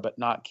carb, but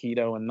not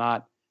keto and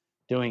not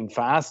doing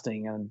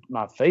fasting, and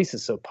my face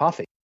is so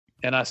puffy.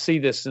 And I see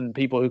this in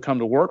people who come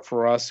to work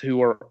for us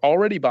who are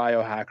already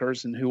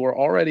biohackers and who are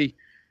already,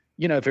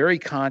 very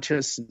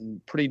conscious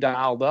and pretty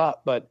dialed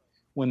up. But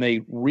when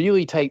they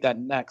really take that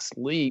next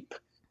leap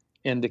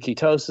into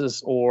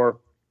ketosis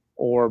or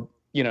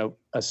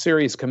a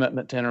serious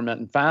commitment to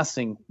intermittent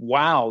fasting,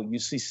 wow, you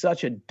see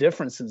such a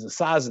difference in the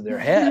size of their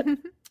head.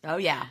 Oh,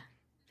 yeah.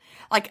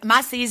 Like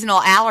my seasonal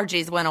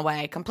allergies went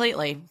away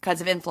completely because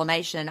of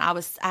inflammation. I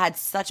had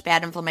such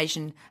bad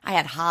inflammation. I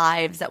had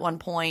hives at one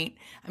point.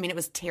 I mean, it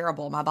was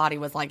terrible. My body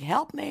was like,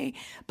 help me.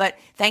 But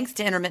thanks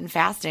to intermittent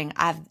fasting,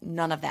 I have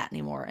none of that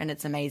anymore. And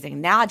it's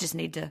amazing. Now I just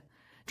need to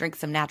drink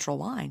some natural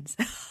wines.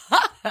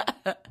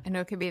 I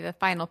know it could be the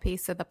final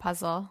piece of the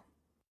puzzle.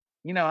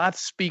 I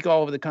speak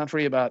all over the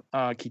country about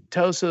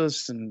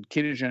ketosis and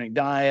ketogenic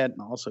diet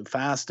and also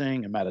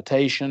fasting and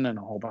meditation and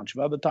a whole bunch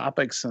of other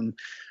topics.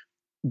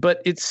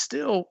 But it's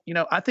still,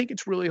 I think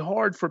it's really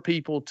hard for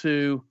people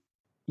to,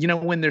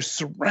 when they're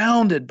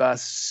surrounded by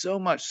so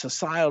much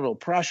societal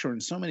pressure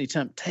and so many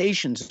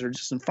temptations that are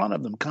just in front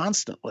of them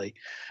constantly.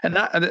 And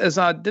as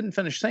I didn't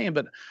finish saying,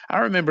 but I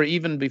remember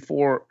even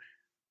before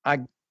I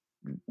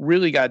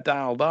really got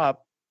dialed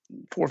up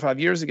 4 or 5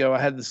 years ago,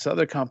 I had this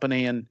other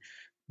company and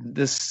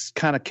this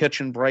kind of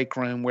kitchen break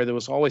room where there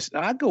was always,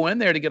 I'd go in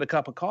there to get a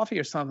cup of coffee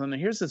or something,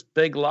 and here's this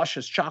big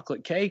luscious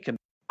chocolate cake, and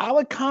I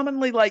would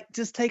commonly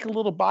just take a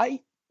little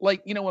bite,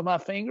 with my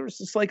fingers,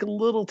 just like a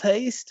little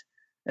taste.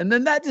 And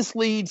then that just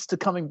leads to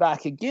coming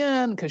back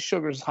again because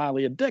sugar is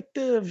highly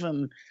addictive.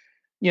 And,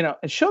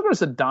 and sugar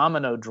is a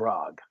domino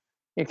drug.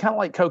 Kind of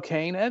like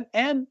cocaine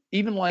and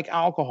even like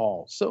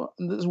alcohol. So,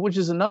 which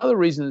is another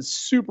reason it's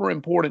super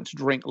important to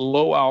drink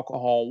low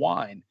alcohol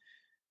wine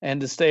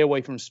and to stay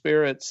away from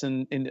spirits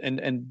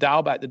and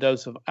dial back the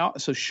dose of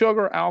so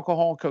sugar,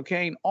 alcohol,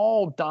 cocaine,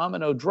 all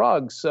domino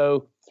drugs.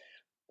 So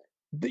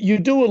you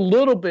do a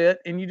little bit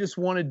and you just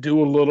want to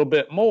do a little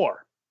bit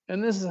more.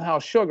 And this is how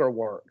sugar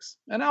works.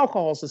 And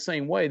alcohol is the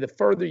same way. The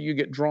further you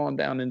get drawn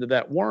down into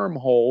that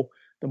wormhole,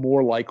 the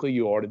more likely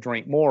you are to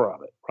drink more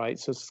of it, right?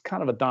 So it's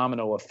kind of a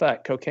domino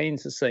effect.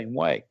 Cocaine's the same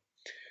way.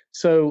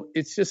 So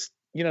it's just,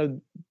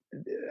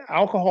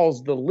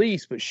 alcohol's the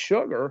least, but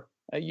sugar,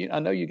 I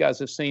know you guys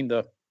have seen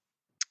the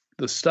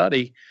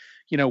study,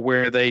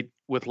 where they,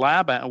 with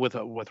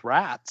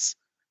rats,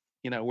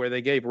 where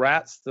they gave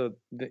rats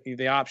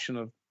the option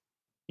of,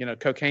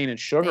 cocaine and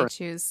sugar. They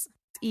choose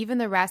even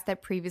the rats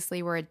that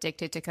previously were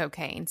addicted to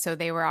cocaine. So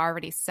they were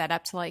already set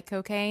up to like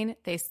cocaine.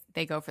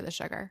 They go for the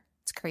sugar.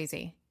 It's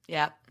crazy.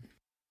 Yep.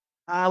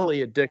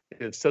 Highly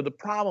addictive. So the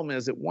problem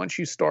is that once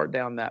you start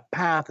down that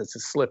path, it's a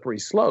slippery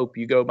slope.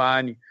 You go by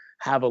and you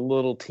have a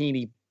little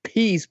teeny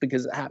piece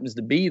because it happens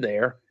to be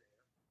there.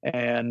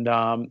 And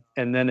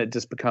then it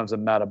just becomes a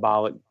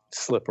metabolic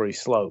slippery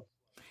slope.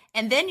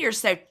 And then you're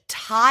so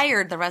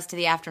tired the rest of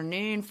the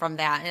afternoon from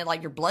that. And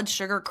like your blood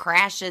sugar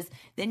crashes.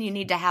 Then you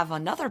need to have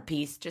another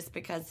piece just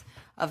because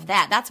of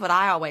that. That's what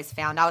I always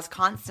found. I was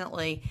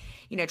constantly,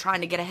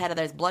 trying to get ahead of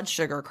those blood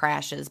sugar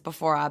crashes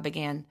before I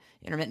began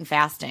intermittent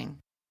fasting.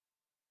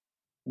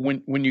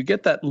 When you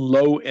get that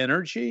low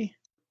energy,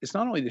 it's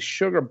not only the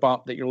sugar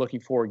bump that you're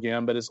looking for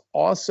again, but it's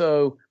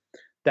also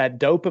that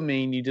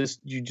dopamine.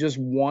 You just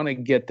want to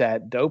get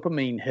that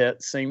dopamine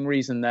hit. Same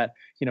reason that,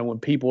 when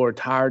people are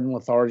tired and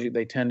lethargic,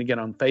 they tend to get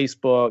on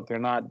Facebook. They're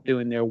not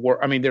doing their work.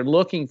 I mean, they're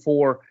looking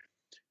for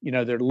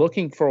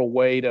a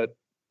way to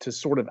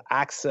sort of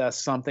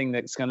access something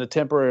that's going to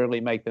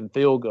temporarily make them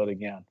feel good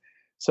again.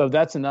 So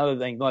that's another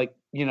thing,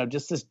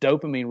 just this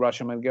dopamine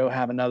rush. I'm going to go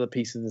have another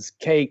piece of this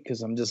cake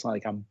because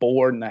I'm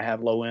bored and I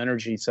have low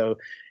energy. So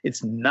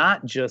it's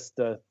not just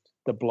the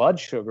blood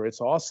sugar.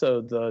 It's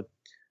also the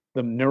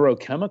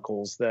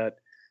neurochemicals that,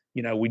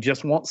 we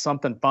just want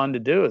something fun to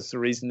do. It's the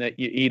reason that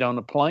you eat on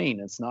a plane.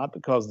 It's not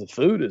because the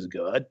food is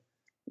good.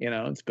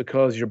 It's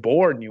because you're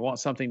bored and you want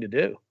something to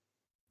do.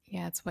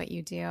 Yeah, it's what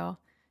you do.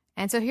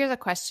 And so here's a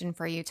question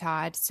for you,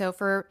 Todd. So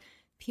for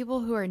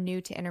people who are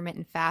new to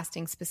intermittent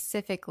fasting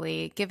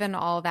specifically, given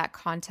all that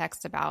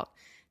context about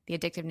the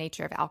addictive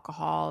nature of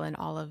alcohol and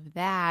all of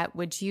that,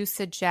 would you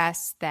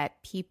suggest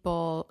that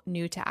people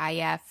new to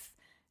IF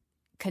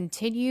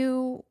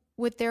continue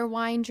with their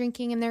wine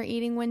drinking in their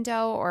eating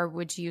window, or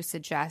would you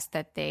suggest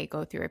that they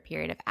go through a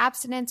period of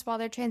abstinence while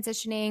they're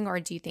transitioning, or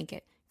do you think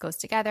it goes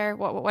together?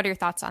 What are your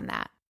thoughts on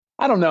that?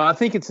 I don't know. I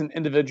think it's an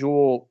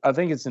individual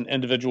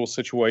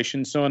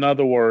situation. So in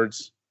other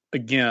words,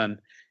 again,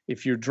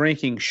 if you're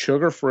drinking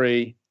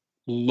sugar-free,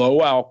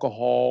 low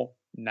alcohol,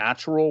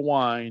 natural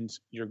wines,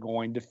 you're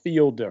going to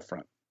feel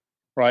different,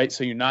 right?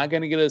 So you're not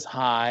going to get as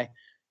high.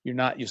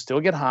 You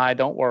still get high,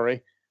 don't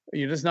worry.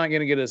 You're just not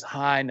going to get as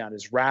high, not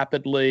as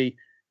rapidly.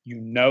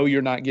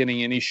 You're not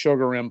getting any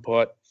sugar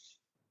input.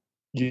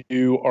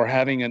 you are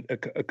having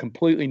a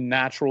completely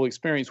natural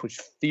experience, which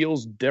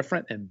feels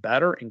different and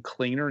better and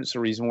cleaner. It's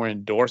the reason we're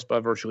endorsed by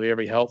virtually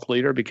every health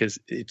leader, because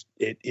it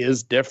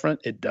is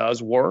different. It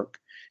does work.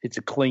 It's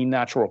a clean,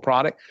 natural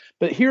product.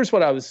 But here's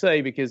what I would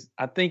say, because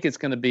I think it's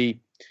going to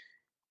be,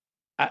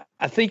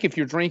 I think if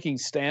you're drinking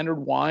standard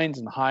wines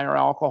and higher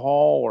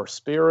alcohol or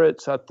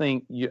spirits, I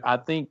think it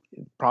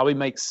probably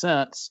makes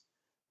sense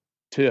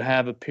to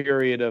have a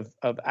period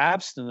of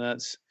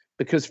abstinence,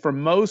 because for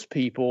most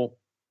people,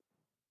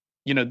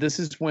 this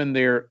is when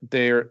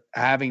they're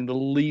having the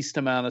least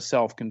amount of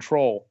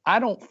self-control. I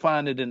don't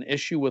find it an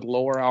issue with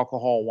lower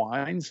alcohol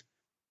wines,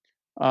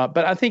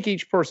 but I think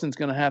each person's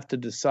going to have to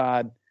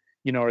decide,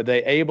 are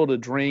they able to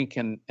drink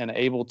and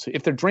able to,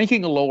 if they're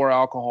drinking a lower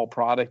alcohol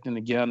product, and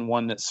again,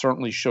 one that's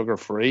certainly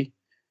sugar-free,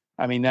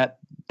 I mean,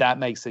 that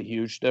makes a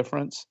huge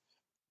difference.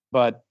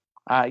 But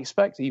I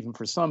expect even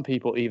for some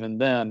people, even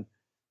then,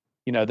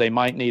 they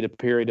might need a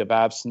period of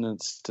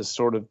abstinence to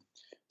sort of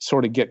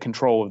get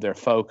control of their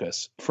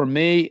focus. For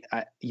me,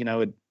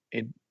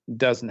 it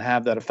doesn't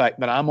have that effect,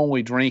 but I'm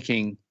only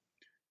drinking,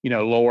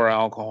 lower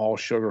alcohol,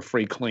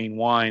 sugar-free, clean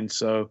wine.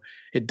 So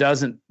it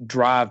doesn't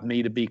drive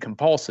me to be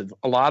compulsive.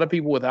 A lot of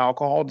people with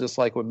alcohol, just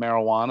like with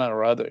marijuana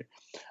or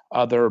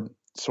other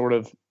sort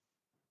of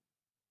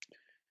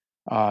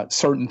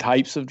certain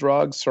types of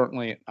drugs,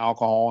 certainly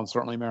alcohol and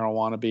certainly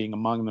marijuana being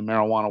among the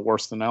marijuana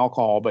worse than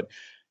alcohol, but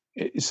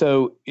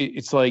so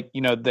it's like,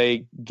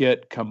 they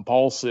get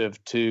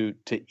compulsive to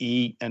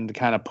eat and to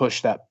kind of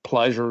push that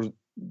pleasure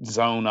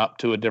zone up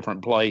to a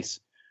different place.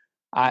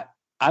 I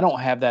don't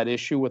have that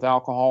issue with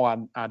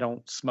alcohol. I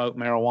don't smoke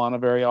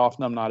marijuana very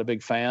often. I'm not a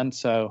big fan.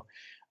 So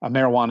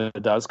marijuana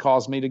does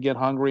cause me to get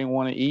hungry and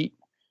want to eat.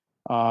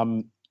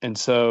 And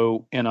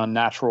so in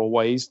unnatural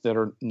ways that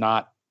are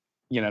not,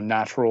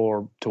 natural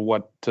or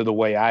to the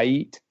way I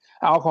eat.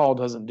 Alcohol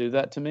doesn't do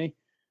that to me.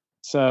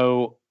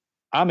 So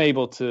I'm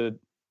able to,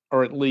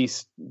 or at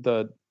least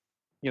the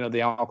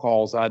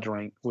alcohols I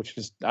drink, which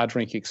is I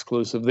drink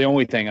exclusive. The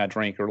only thing I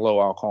drink are low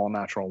alcohol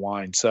natural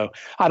wine. So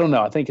I don't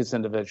know. I think it's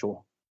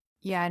individual.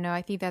 Yeah, no,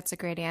 I think that's a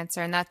great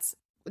answer. And that's,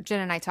 Jen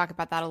and I talk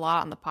about that a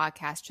lot on the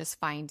podcast, just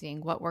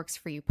finding what works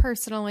for you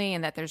personally,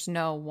 and that there's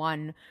no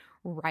one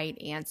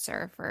right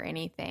answer for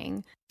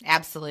anything.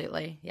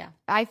 Absolutely. Yeah.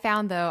 I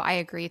found, though, I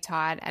agree,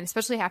 Todd, and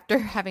especially after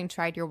having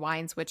tried your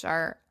wines, which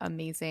are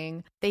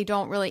amazing, they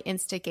don't really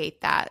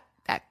instigate that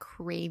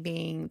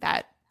craving,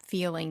 that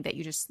feeling that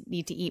you just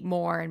need to eat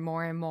more and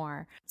more and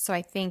more. So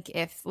I think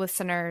if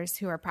listeners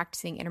who are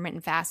practicing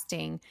intermittent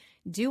fasting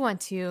do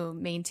want to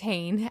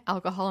maintain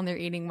alcohol in their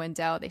eating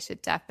window, they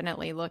should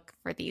definitely look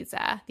for these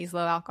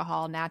low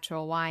alcohol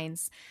natural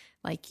wines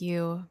like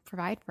you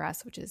provide for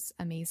us, which is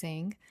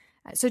amazing.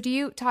 So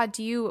Todd,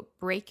 do you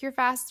break your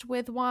fast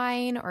with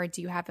wine, or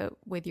do you have it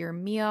with your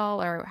meal,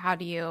 or how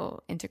do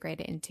you integrate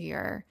it into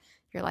your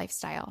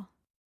lifestyle?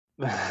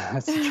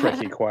 That's a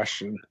tricky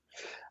question.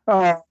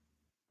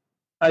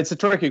 It's a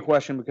tricky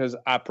question because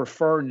I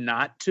prefer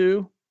not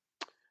to,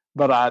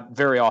 but I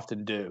very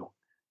often do.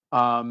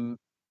 And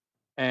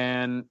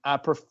I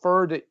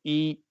prefer to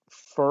eat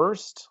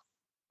first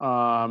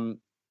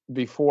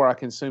before I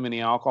consume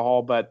any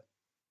alcohol, but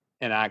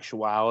in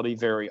actuality,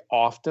 very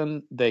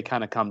often they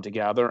kind of come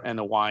together, and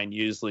the wine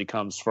usually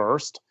comes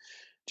first,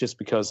 just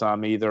because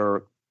I'm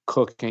either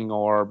cooking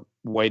or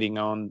waiting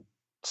on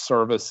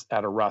service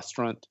at a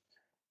restaurant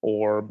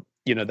or,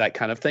 that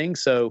kind of thing.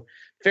 So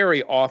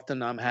very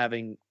often I'm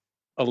having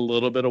a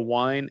little bit of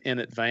wine in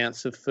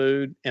advance of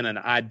food. In an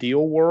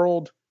ideal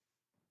world,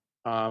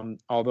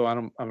 although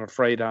I'm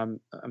afraid I'm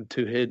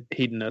too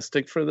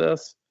hedonistic for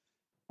this.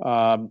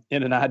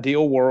 In an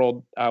ideal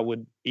world, I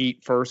would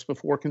eat first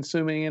before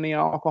consuming any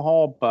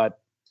alcohol, but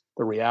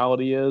the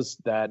reality is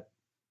that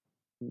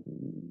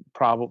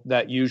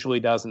that usually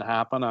doesn't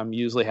happen. I'm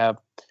usually have,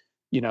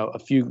 a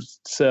few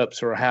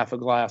sips or a half a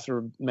glass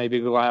or maybe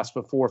a glass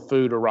before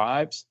food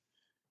arrives,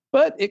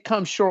 but it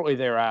comes shortly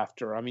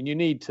thereafter. I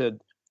mean,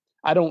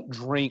 I don't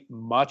drink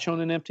much on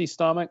an empty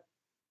stomach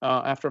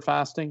after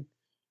fasting.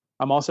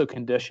 I'm also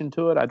conditioned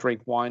to it. I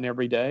drink wine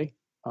every day.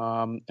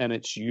 And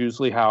it's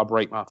usually how I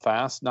break my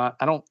fast. I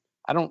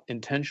don't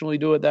intentionally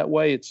do it that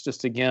way. It's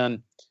just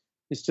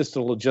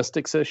a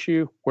logistics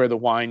issue where the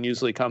wine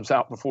usually comes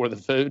out before the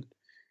food.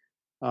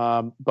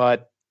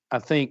 But I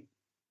think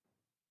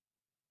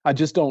I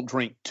just don't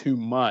drink too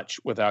much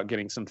without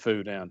getting some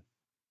food in.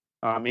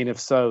 I mean, if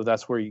so,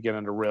 that's where you get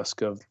into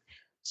risk of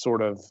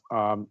sort of,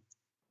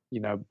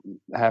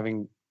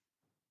 having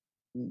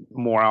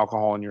more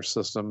alcohol in your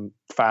system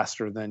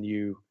faster than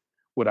you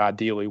would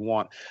ideally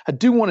want. I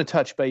do want to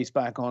touch base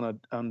back on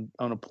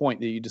a point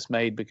that you just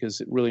made,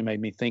 because it really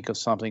made me think of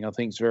something I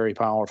think is very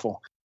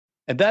powerful.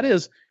 And that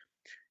is,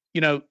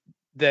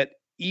 that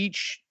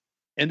each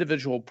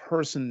individual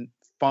person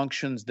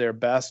functions their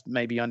best,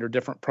 maybe under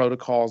different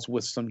protocols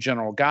with some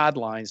general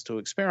guidelines to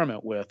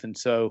experiment with. And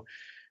so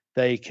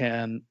they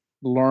can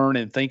learn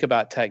and think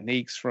about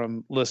techniques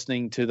from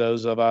listening to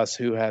those of us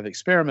who have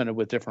experimented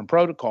with different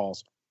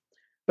protocols.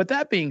 But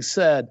that being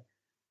said,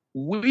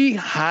 we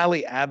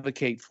highly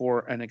advocate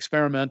for an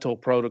experimental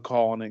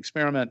protocol and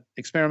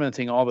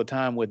experimenting all the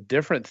time with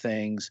different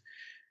things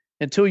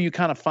until you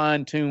kind of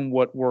fine tune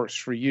what works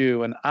for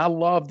you. And I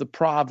love the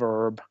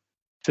proverb,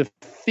 to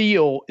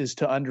feel is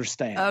to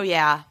understand. Oh,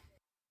 yeah.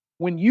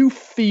 When you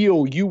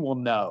feel, you will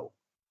know.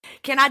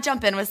 Can I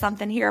jump in with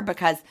something here?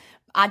 Because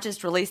I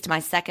just released my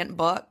second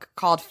book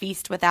called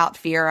Feast Without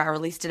Fear. I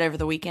released it over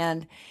the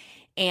weekend.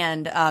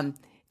 And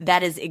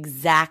that is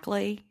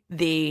exactly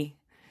the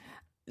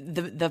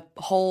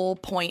whole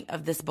point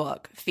of this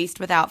book. Feast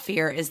Without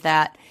Fear is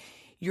that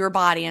your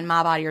body and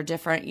my body are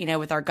different,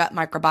 with our gut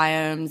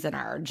microbiomes and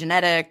our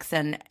genetics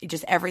and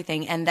just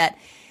everything. And that,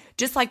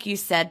 just like you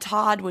said,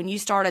 Todd, when you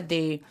started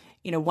the,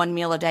 1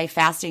 meal a day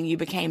fasting, you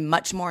became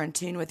much more in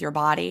tune with your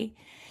body.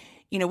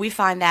 We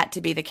find that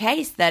to be the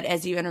case, that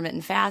as you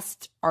intermittent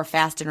fast or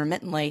fast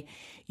intermittently,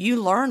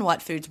 you learn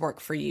what foods work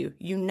for you.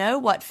 You know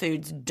what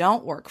foods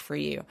don't work for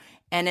you.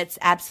 And it's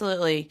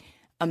absolutely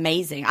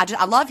amazing.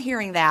 I love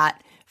hearing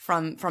that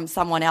from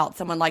someone else,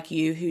 someone like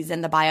you who's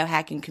in the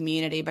biohacking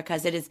community,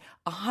 because it is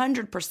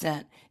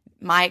 100%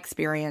 my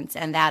experience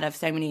and that of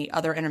so many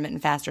other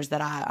intermittent fasters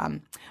that I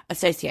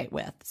associate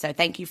with. So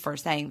thank you for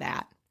saying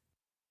that.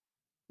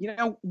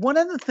 One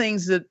of the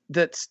things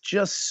that's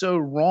just so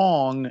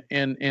wrong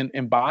in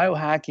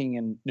biohacking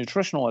and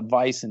nutritional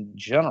advice in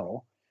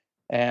general,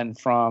 and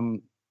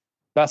from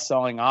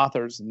best-selling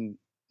authors, and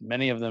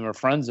many of them are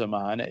friends of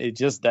mine, it's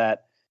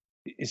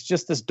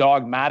just this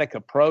dogmatic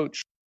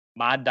approach.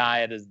 My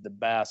diet is the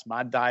best.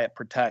 My diet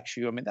protects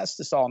you. I mean, that's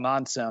just all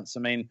nonsense. I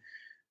mean,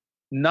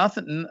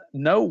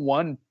 no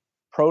one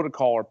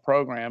protocol or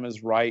program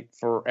is right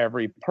for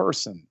every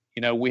person.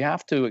 We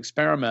have to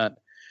experiment.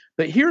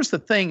 But here's the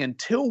thing,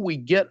 until we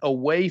get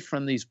away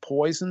from these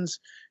poisons,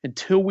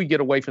 until we get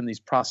away from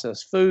these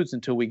processed foods,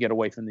 until we get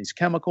away from these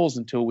chemicals,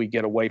 until we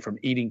get away from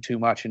eating too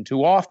much and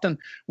too often,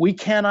 we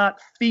cannot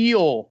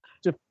feel.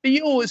 To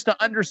feel is to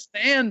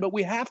understand, but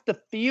we have to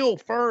feel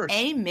first.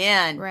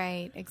 Amen.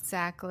 Right,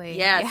 exactly.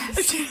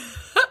 Yes.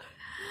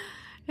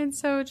 It's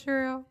so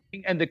true.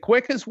 And the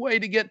quickest way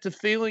to get to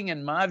feeling,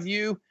 in my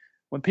view,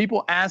 when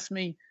people ask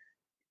me,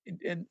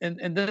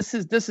 and this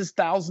is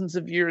thousands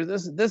of years,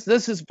 this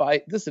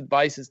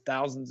advice is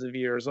thousands of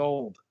years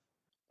old,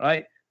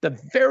 right? The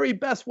very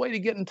best way to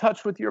get in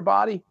touch with your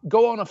body,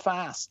 go on a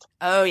fast.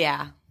 Oh,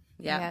 yeah.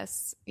 Yeah.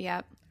 Yes.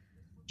 Yep.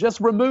 Just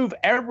remove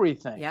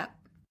everything. Yep.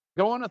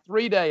 Go on a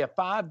 3-day, a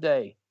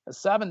 5-day, a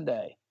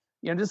 7-day.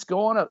 Just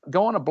go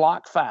on a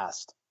block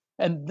fast,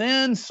 and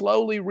then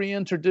slowly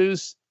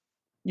reintroduce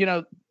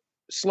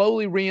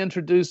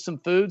some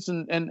foods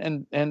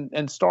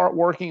and start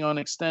working on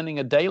extending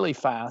a daily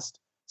fast,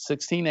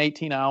 16,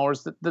 18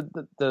 hours.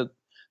 The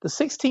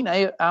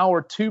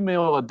 16-hour 2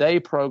 meal a day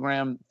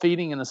program,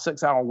 feeding in a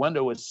 6-hour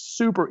window, is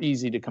super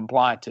easy to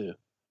comply to.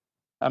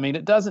 I mean,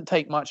 it doesn't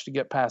take much to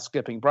get past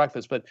skipping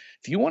breakfast, but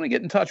if you want to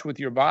get in touch with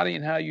your body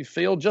and how you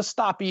feel, just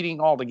stop eating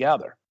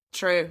altogether.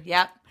 True.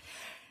 Yep.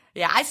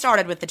 Yeah, I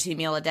started with the 2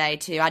 meal a day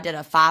too. I did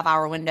a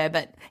 5-hour window,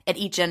 but at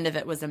each end of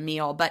it was a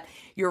meal. But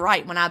you're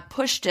right. When I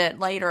pushed it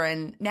later,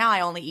 and now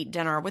I only eat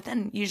dinner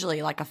within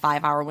usually like a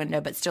 5-hour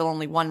window, but still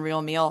only one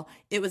real meal,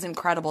 it was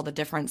incredible the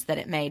difference that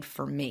it made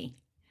for me,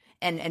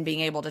 and being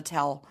able to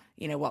tell,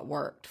 what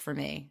worked for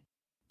me.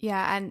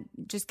 Yeah, and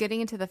just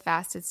getting into the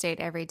fasted state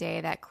every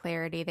day, that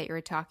clarity that you were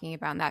talking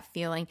about and that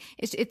feeling,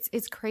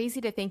 it's crazy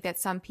to think that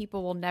some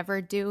people will never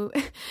do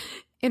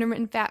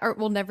intermittent fast, or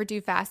will never do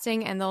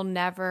fasting, and they'll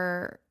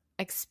never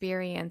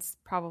experience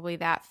probably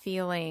that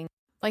feeling.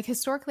 Like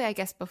historically, I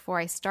guess before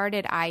I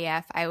started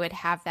IF, I would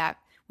have that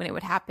when it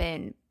would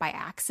happen by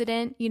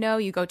accident.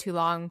 You go too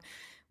long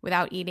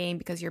without eating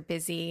because you're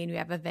busy and you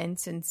have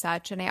events and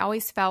such. And I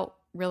always felt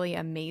really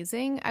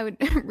amazing. I would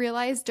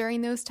realize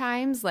during those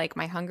times, like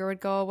my hunger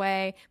would go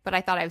away, but I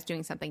thought I was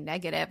doing something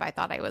negative. I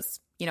thought I was,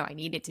 I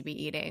needed to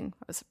be eating.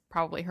 I was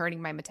probably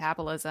hurting my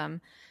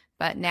metabolism.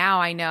 But now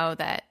I know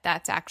that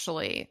that's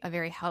actually a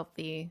very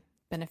healthy,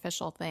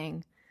 beneficial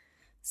thing.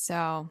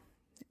 So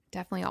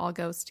definitely all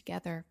goes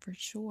together for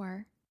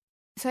sure.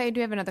 So I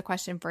do have another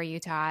question for you,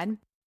 Todd.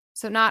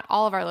 So not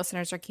all of our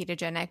listeners are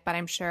ketogenic, but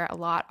I'm sure a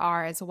lot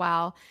are as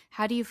well.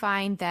 How do you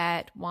find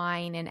that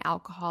wine and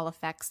alcohol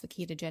affects the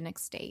ketogenic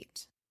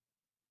state?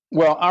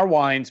 Well, our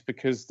wines,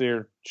 because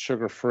they're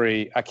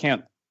sugar-free, I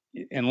can't,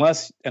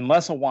 unless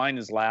a wine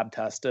is lab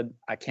tested,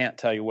 I can't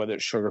tell you whether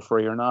it's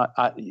sugar-free or not.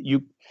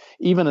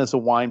 Even as a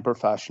wine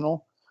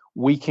professional,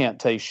 we can't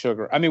taste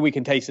sugar. I mean, we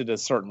can taste it at a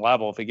certain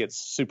level if it gets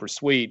super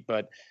sweet,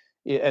 but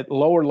at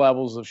lower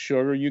levels of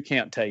sugar, you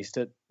can't taste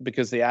it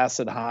because the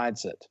acid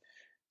hides it.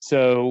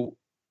 So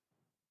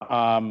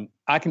I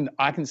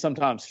can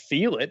sometimes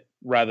feel it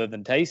rather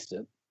than taste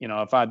it.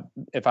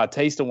 If I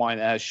taste a wine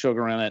that has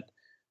sugar in it,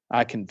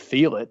 I can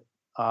feel it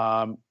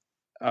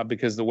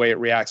because the way it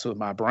reacts with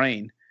my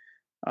brain.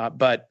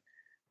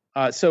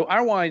 So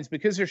our wines,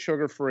 because they're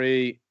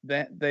sugar-free,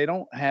 they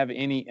don't have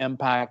any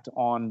impact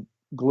on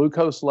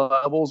glucose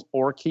levels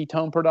or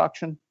ketone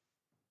production.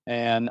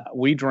 And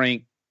I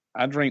drink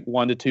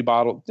 1 to 2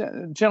 bottles,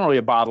 generally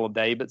a bottle a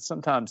day, but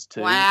sometimes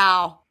 2.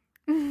 Wow.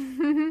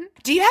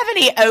 Do you have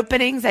any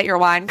openings at your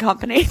wine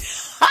company?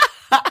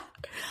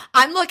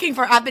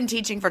 I've been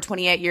teaching for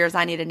 28 years.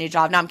 I need a new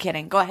job. No, I'm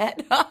kidding. Go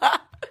ahead.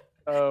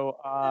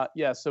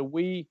 So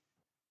we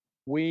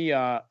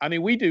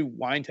do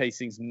wine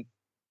tastings in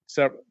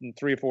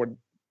 3 or 4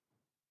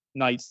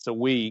 nights a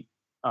week,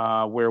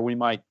 where we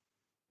might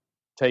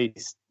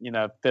taste,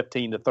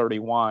 15 to 30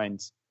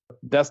 wines.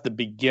 That's the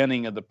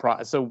beginning of the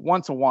process. So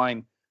once a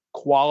wine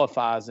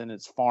qualifies in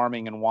its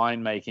farming and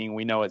winemaking,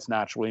 we know it's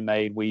naturally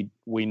made. We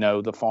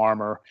know the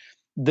farmer.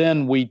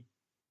 Then we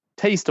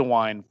taste a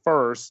wine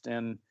first,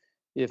 and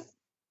if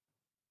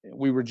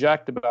we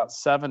reject about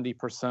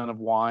 70% of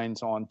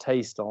wines on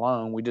taste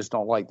alone, we just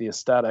don't like the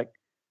aesthetic.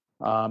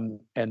 And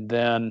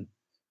then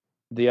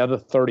the other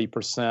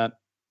 30%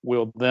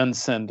 we'll then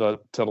send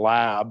to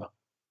lab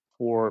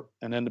for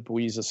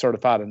we use a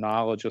certified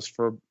enologist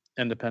for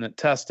independent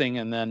testing.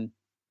 And then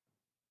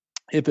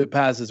if it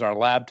passes our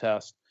lab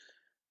test,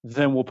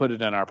 then we'll put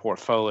it in our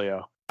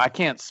portfolio. I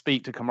can't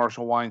speak to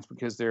commercial wines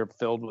because they're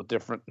filled with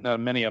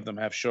many of them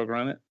have sugar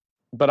in it,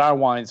 but our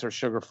wines are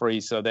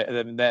sugar-free. So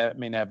that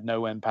may have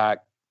no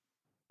impact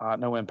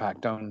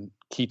on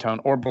ketone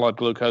or blood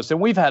glucose. And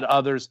we've had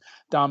others.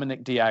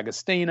 Dominic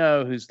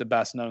D'Agostino, who's the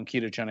best known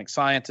ketogenic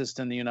scientist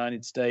in the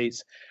United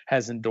States,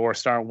 has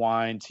endorsed our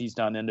wines. He's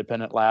done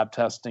independent lab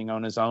testing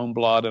on his own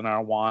blood and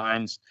our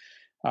wines.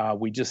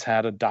 We just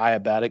had a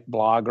diabetic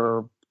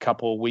blogger a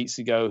couple of weeks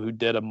ago who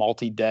did a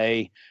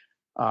multi-day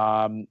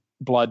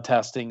blood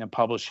testing and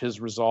published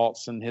his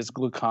results and his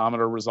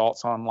glucometer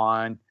results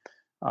online,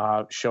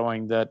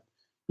 showing that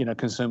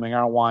consuming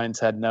our wines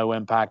had no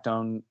impact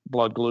on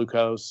blood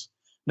glucose.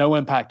 No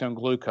impact on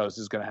glucose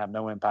is going to have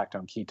no impact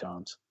on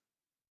ketones.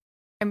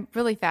 I'm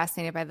really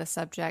fascinated by the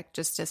subject,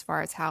 just as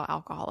far as how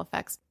alcohol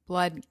affects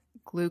blood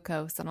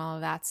glucose and all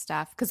of that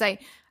stuff. Because a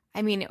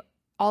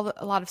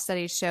lot of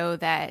studies show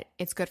that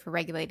it's good for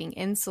regulating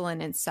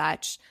insulin and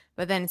such.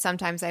 But then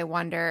sometimes I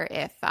wonder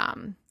if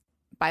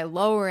by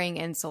lowering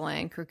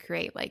insulin could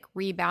create like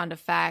rebound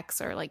effects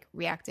or like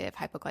reactive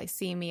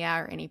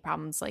hypoglycemia or any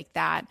problems like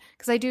that.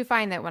 Because I do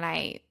find that when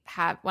I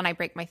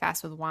break my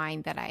fast with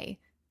wine, that I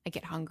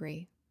get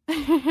hungry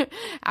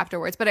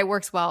afterwards, but it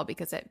works well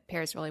because it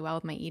pairs really well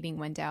with my eating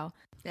window.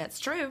 That's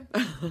true.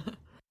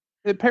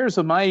 It pairs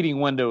with my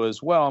eating window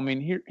as well. I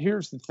mean,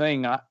 here's the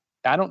thing. I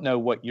don't know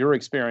what your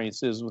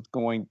experience is with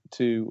going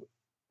to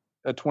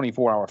a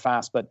 24-hour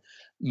fast, but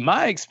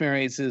my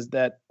experience is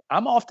that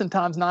I'm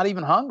oftentimes not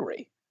even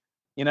hungry,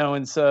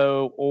 and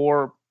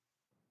so,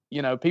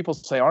 people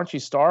say, aren't you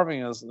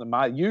starving?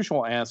 My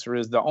usual answer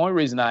is the only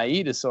reason I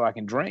eat is so I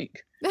can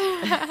drink.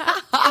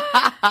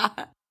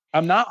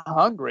 I'm not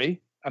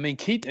hungry. I mean,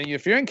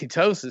 if you're in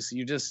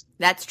ketosis,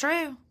 That's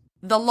true.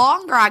 The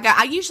longer I go,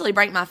 I usually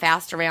break my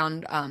fast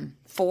around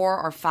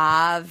 4 or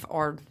 5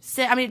 or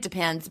 6. I mean, it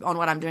depends on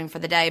what I'm doing for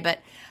the day, but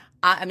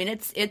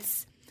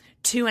it's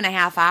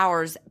 2.5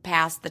 hours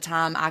past the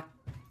time I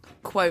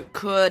quote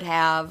could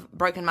have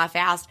broken my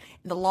fast.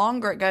 The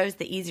longer it goes,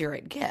 the easier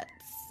it gets.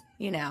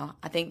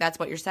 I think that's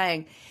what you're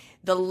saying.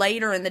 The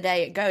later in the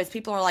day it goes,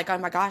 people are like, oh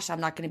my gosh, I'm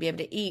not going to be able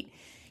to eat.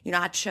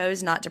 I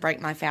chose not to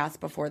break my fast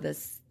before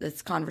this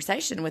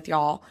conversation with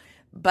y'all,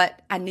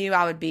 but I knew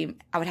I would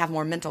have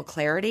more mental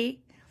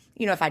clarity,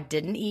 if I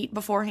didn't eat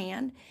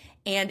beforehand.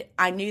 And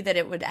I knew that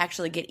it would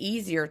actually get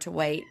easier to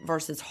wait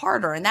versus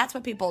harder. And that's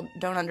what people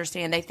don't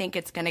understand. They think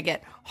it's going to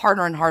get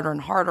harder and harder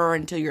and harder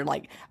until you're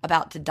like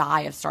about to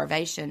die of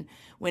starvation,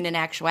 when in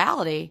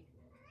actuality,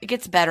 it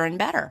gets better and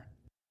better.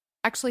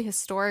 Actually,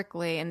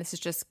 historically, and this is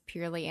just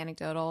purely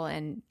anecdotal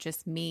and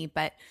just me,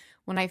 but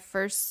when I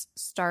first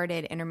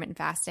started intermittent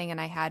fasting and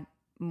I had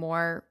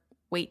more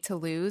weight to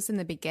lose in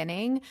the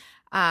beginning,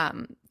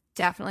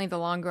 definitely the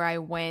longer I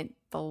went,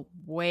 the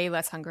way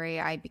less hungry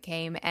I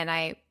became. And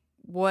I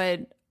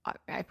don't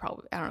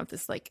know if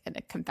this is like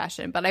a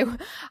confession, but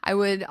I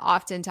would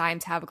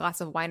oftentimes have a glass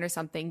of wine or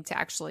something to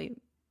actually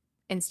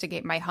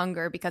instigate my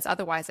hunger, because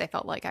otherwise I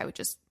felt like I would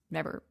just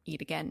never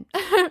eat again.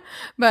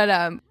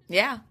 But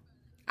yeah,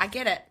 I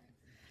get it.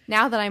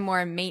 Now that I'm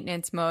more in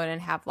maintenance mode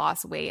and have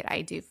lost weight,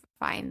 I do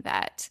find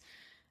that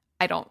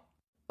I don't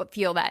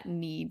feel that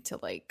need to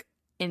like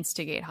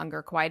instigate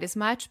hunger quite as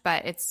much.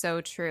 But it's so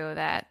true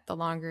that the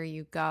longer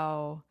you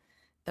go,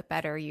 the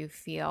better you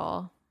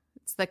feel.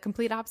 It's the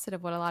complete opposite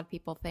of what a lot of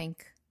people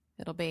think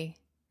it'll be.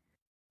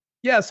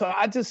 Yeah. So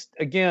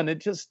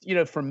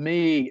for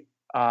me,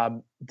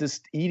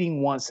 just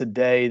eating once a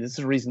day, this is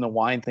the reason the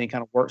wine thing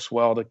kind of works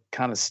well to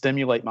kind of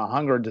stimulate my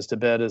hunger just a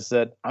bit, is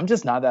that I'm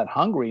just not that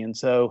hungry. And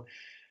so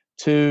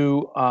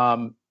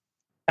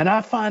and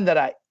I find that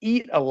I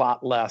eat a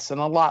lot less and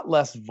a lot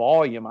less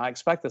volume. I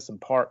expect this in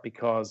part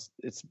because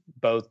it's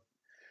both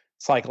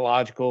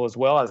psychological as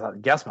well as, I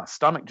guess, my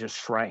stomach just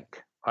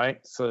shrank, right?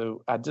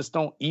 So I just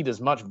don't eat as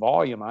much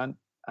volume. I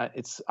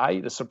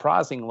eat a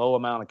surprising low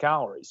amount of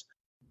calories.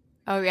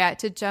 Oh yeah,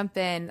 to jump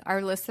in,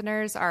 our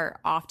listeners are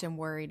often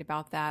worried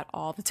about that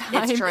all the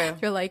time. It's true.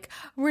 They're like,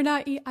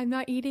 I'm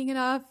not eating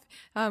enough.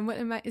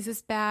 Is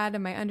this bad?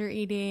 Am I under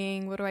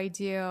eating? What do I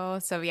do?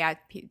 So yeah,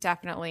 that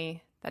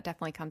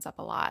definitely comes up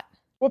a lot.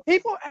 Well,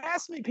 people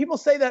ask me, people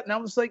say that, and I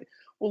was like,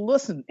 well,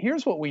 listen,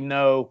 here's what we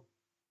know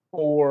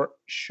for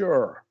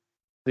sure.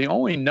 The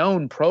only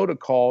known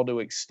protocol to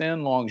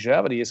extend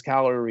longevity is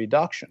calorie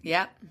reduction.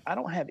 Yep. I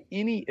don't have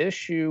any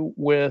issue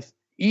with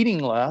eating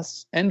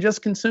less and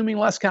just consuming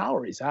less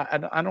calories.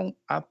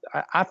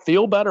 I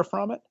feel better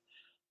from it.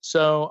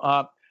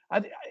 So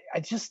I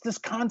just, this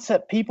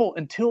concept, people,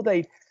 until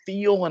they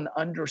feel and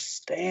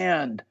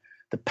understand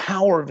the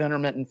power of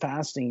intermittent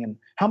fasting and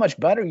how much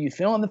better you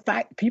feel. And the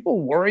fact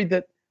people worry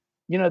that,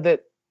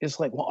 that it's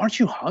like, well, aren't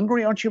you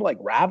hungry? Aren't you like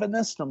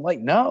ravenous? And I'm like,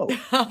 no.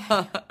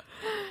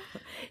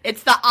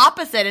 It's the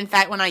opposite. In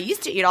fact, when I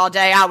used to eat all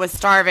day, I was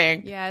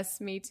starving. Yes,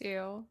 me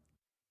too.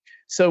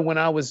 So when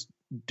I was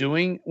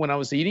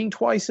eating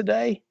twice a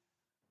day,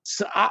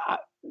 so I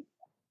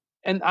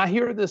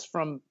hear this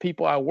from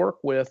people I work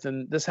with,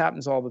 and this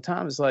happens all the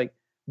time. It's like,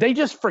 they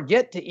just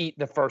forget to eat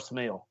the first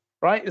meal,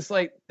 right? It's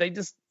like,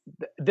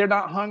 they're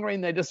not hungry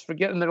and they just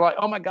forget. And they're like,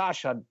 oh my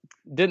gosh, I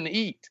didn't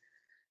eat.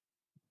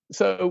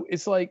 So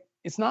it's like,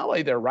 it's not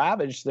like they're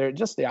ravaged. They're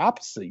just the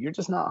opposite. You're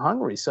just not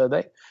hungry. So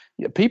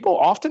people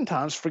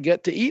oftentimes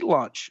forget to eat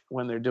lunch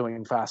when they're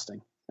doing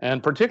fasting,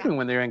 and particularly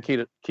when they're in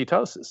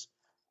ketosis.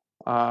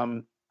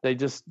 They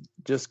just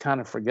kind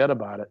of forget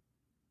about it.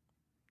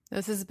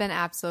 This has been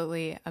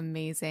absolutely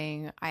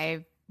amazing.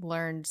 I've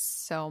learned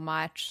so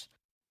much.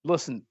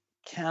 Listen,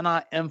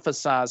 cannot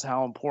emphasize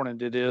how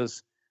important it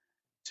is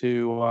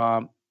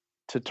to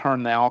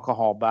turn the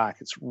alcohol back.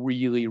 It's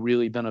really,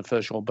 really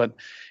beneficial. But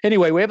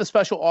anyway, we have a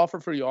special offer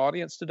for your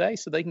audience today,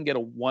 so they can get a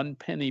 1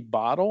 penny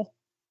bottle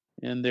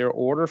in their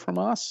order from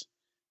us.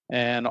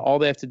 And all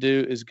they have to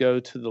do is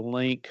go to the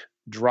link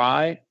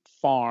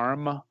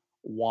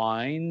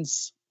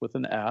dryfarmwines with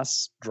an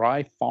S,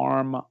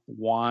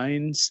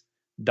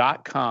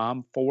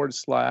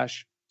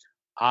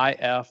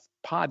 dryfarmwines.com/IF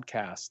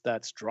podcast.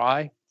 That's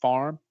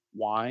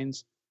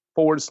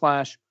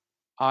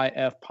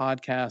dryfarmwines.com/IF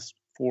podcast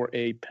for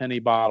a penny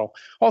bottle.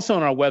 Also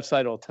on our website,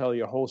 it'll tell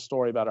you a whole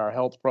story about our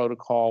health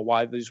protocol,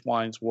 why these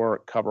wines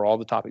work, cover all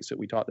the topics that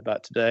we talked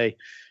about today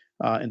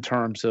in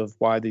terms of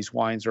why these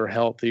wines are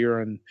healthier.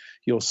 And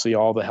you'll see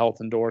all the health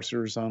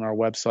endorsers on our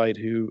website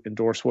who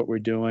endorse what we're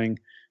doing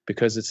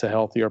because it's a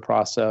healthier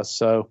process.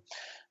 So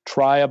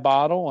try a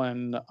bottle.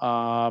 And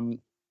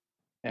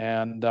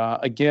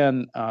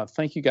again,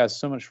 thank you guys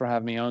so much for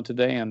having me on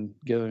today and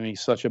giving me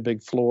such a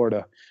big floor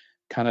to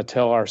kind of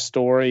tell our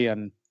story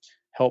and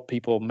help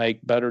people make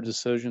better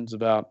decisions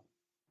about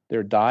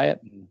their diet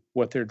and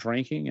what they're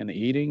drinking and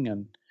eating.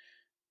 And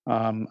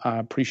I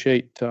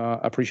appreciate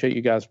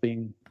you guys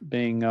being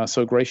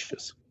so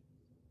gracious.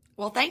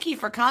 Well, thank you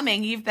for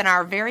coming. You've been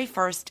our very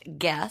first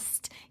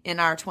guest in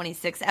our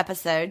 26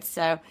 episodes.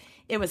 So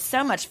it was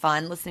so much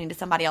fun listening to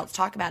somebody else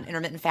talk about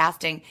intermittent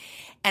fasting.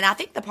 And I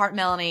think the part,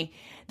 Melanie,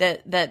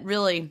 that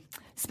really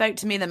spoke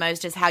to me the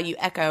most is how you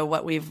echo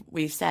what we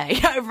say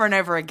over and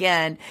over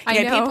again.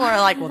 You know, people are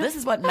like, well, this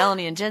is what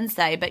Melanie and Jen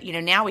say, but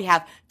now we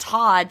have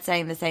Todd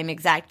saying the same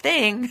exact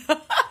thing.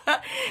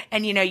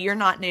 And you're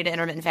not new to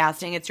intermittent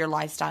fasting, it's your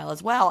lifestyle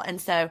as well.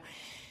 And so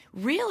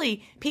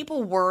really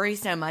people worry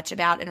so much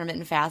about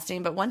intermittent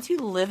fasting, but once you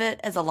live it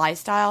as a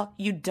lifestyle,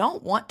 you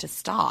don't want to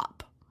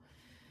stop.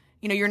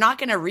 You're not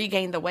going to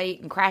regain the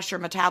weight and crash your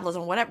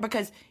metabolism, whatever,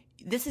 because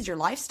this is your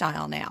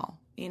lifestyle now,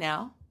 You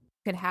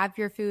can have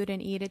your food and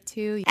eat it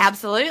too.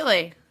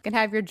 Absolutely. You can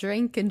have your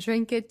drink and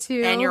drink it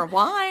too. And your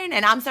wine.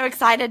 And I'm so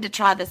excited to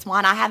try this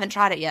wine. I haven't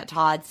tried it yet,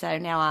 Todd. So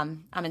now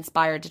I'm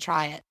inspired to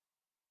try it.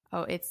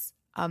 Oh, it's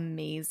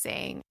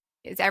amazing.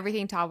 It's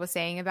everything Todd was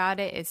saying about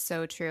it is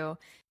so true.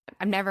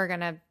 I'm never going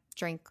to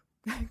drink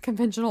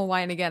conventional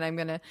wine again. I'm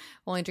going to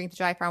only drink the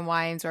dry farm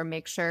wines, or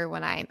make sure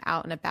when I'm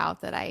out and about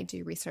that I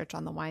do research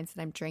on the wines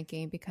that I'm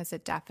drinking, because you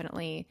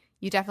definitely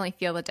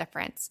feel the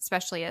difference,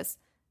 especially as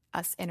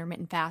us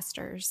intermittent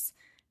fasters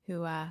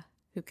who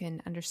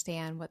can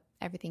understand what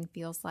everything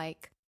feels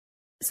like.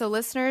 So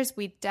listeners,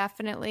 we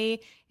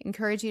definitely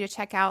encourage you to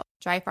check out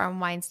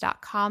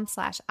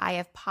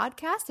dryfarmwines.com/IF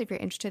podcast if you're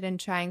interested in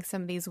trying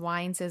some of these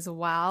wines as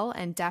well,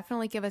 and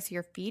definitely give us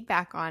your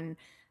feedback on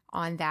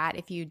that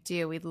if you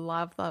do. We'd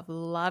love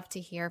to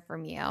hear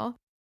from you. A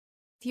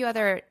few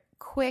other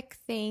quick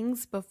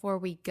things before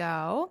we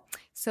go.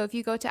 So if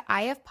you go to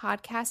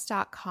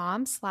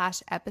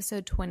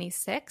ifpodcast.com/episode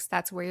 26,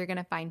 that's where you're going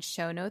to find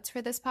show notes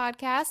for this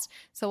podcast.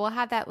 So we'll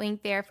have that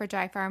link there for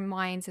Dry Farm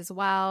Wines as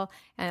well.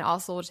 And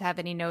also we'll just have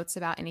any notes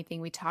about anything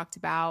we talked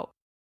about.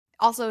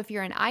 Also, if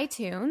you're in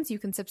iTunes, you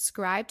can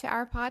subscribe to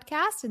our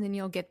podcast, and then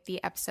you'll get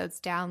the episodes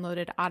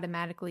downloaded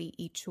automatically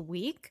each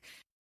week.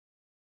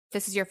 If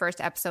this is your first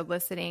episode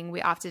listening,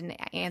 we often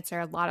answer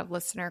a lot of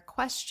listener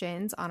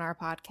questions on our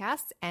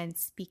podcast. And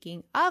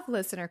speaking of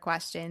listener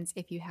questions,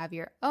 if you have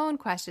your own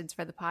questions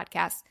for the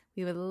podcast,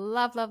 we would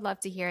love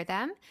to hear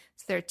them.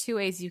 So there are two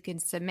ways you can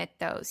submit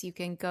those. You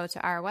can go to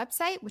our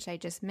website, which I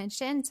just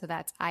mentioned. So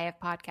that's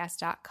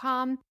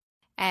ifpodcast.com.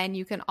 And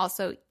you can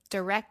also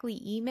directly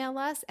email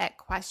us at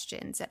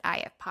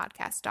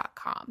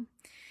questions@ifpodcast.com.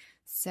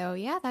 So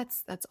yeah,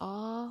 that's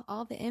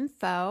all the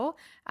info.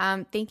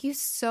 Thank you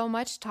so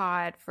much,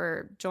 Todd,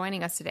 for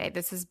joining us today.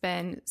 This has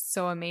been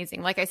so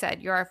amazing. Like I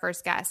said, you're our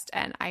first guest,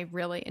 and I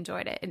really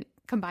enjoyed it. It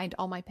combined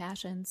all my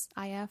passions: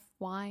 IF,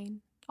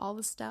 wine, all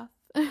the stuff.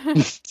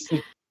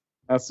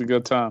 That's a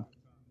good time.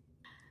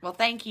 Well,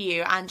 thank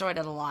you. I enjoyed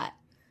it a lot.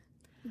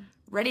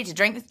 Ready to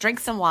drink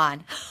some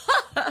wine.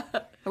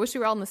 I wish we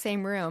were all in the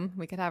same room.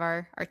 We could have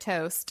our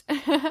toast.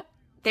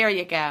 There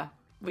you go.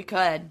 We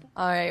could.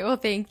 All right. Well,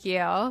 thank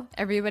you.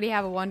 Everybody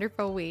have a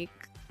wonderful week.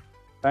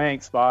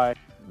 Thanks. Bye.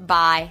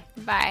 Bye.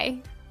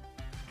 Bye.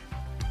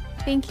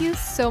 Thank you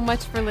so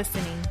much for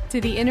listening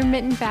to the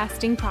Intermittent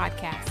Fasting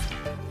Podcast.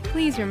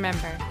 Please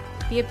remember,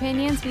 the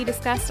opinions we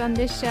discussed on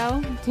this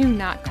show do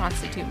not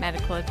constitute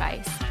medical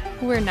advice.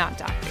 We're not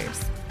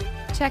doctors.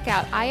 Check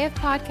out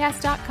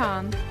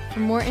ifpodcast.com for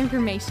more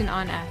information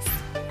on us.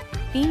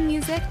 Theme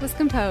music was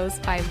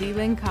composed by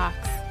Leland Cox.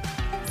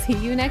 See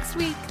you next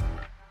week.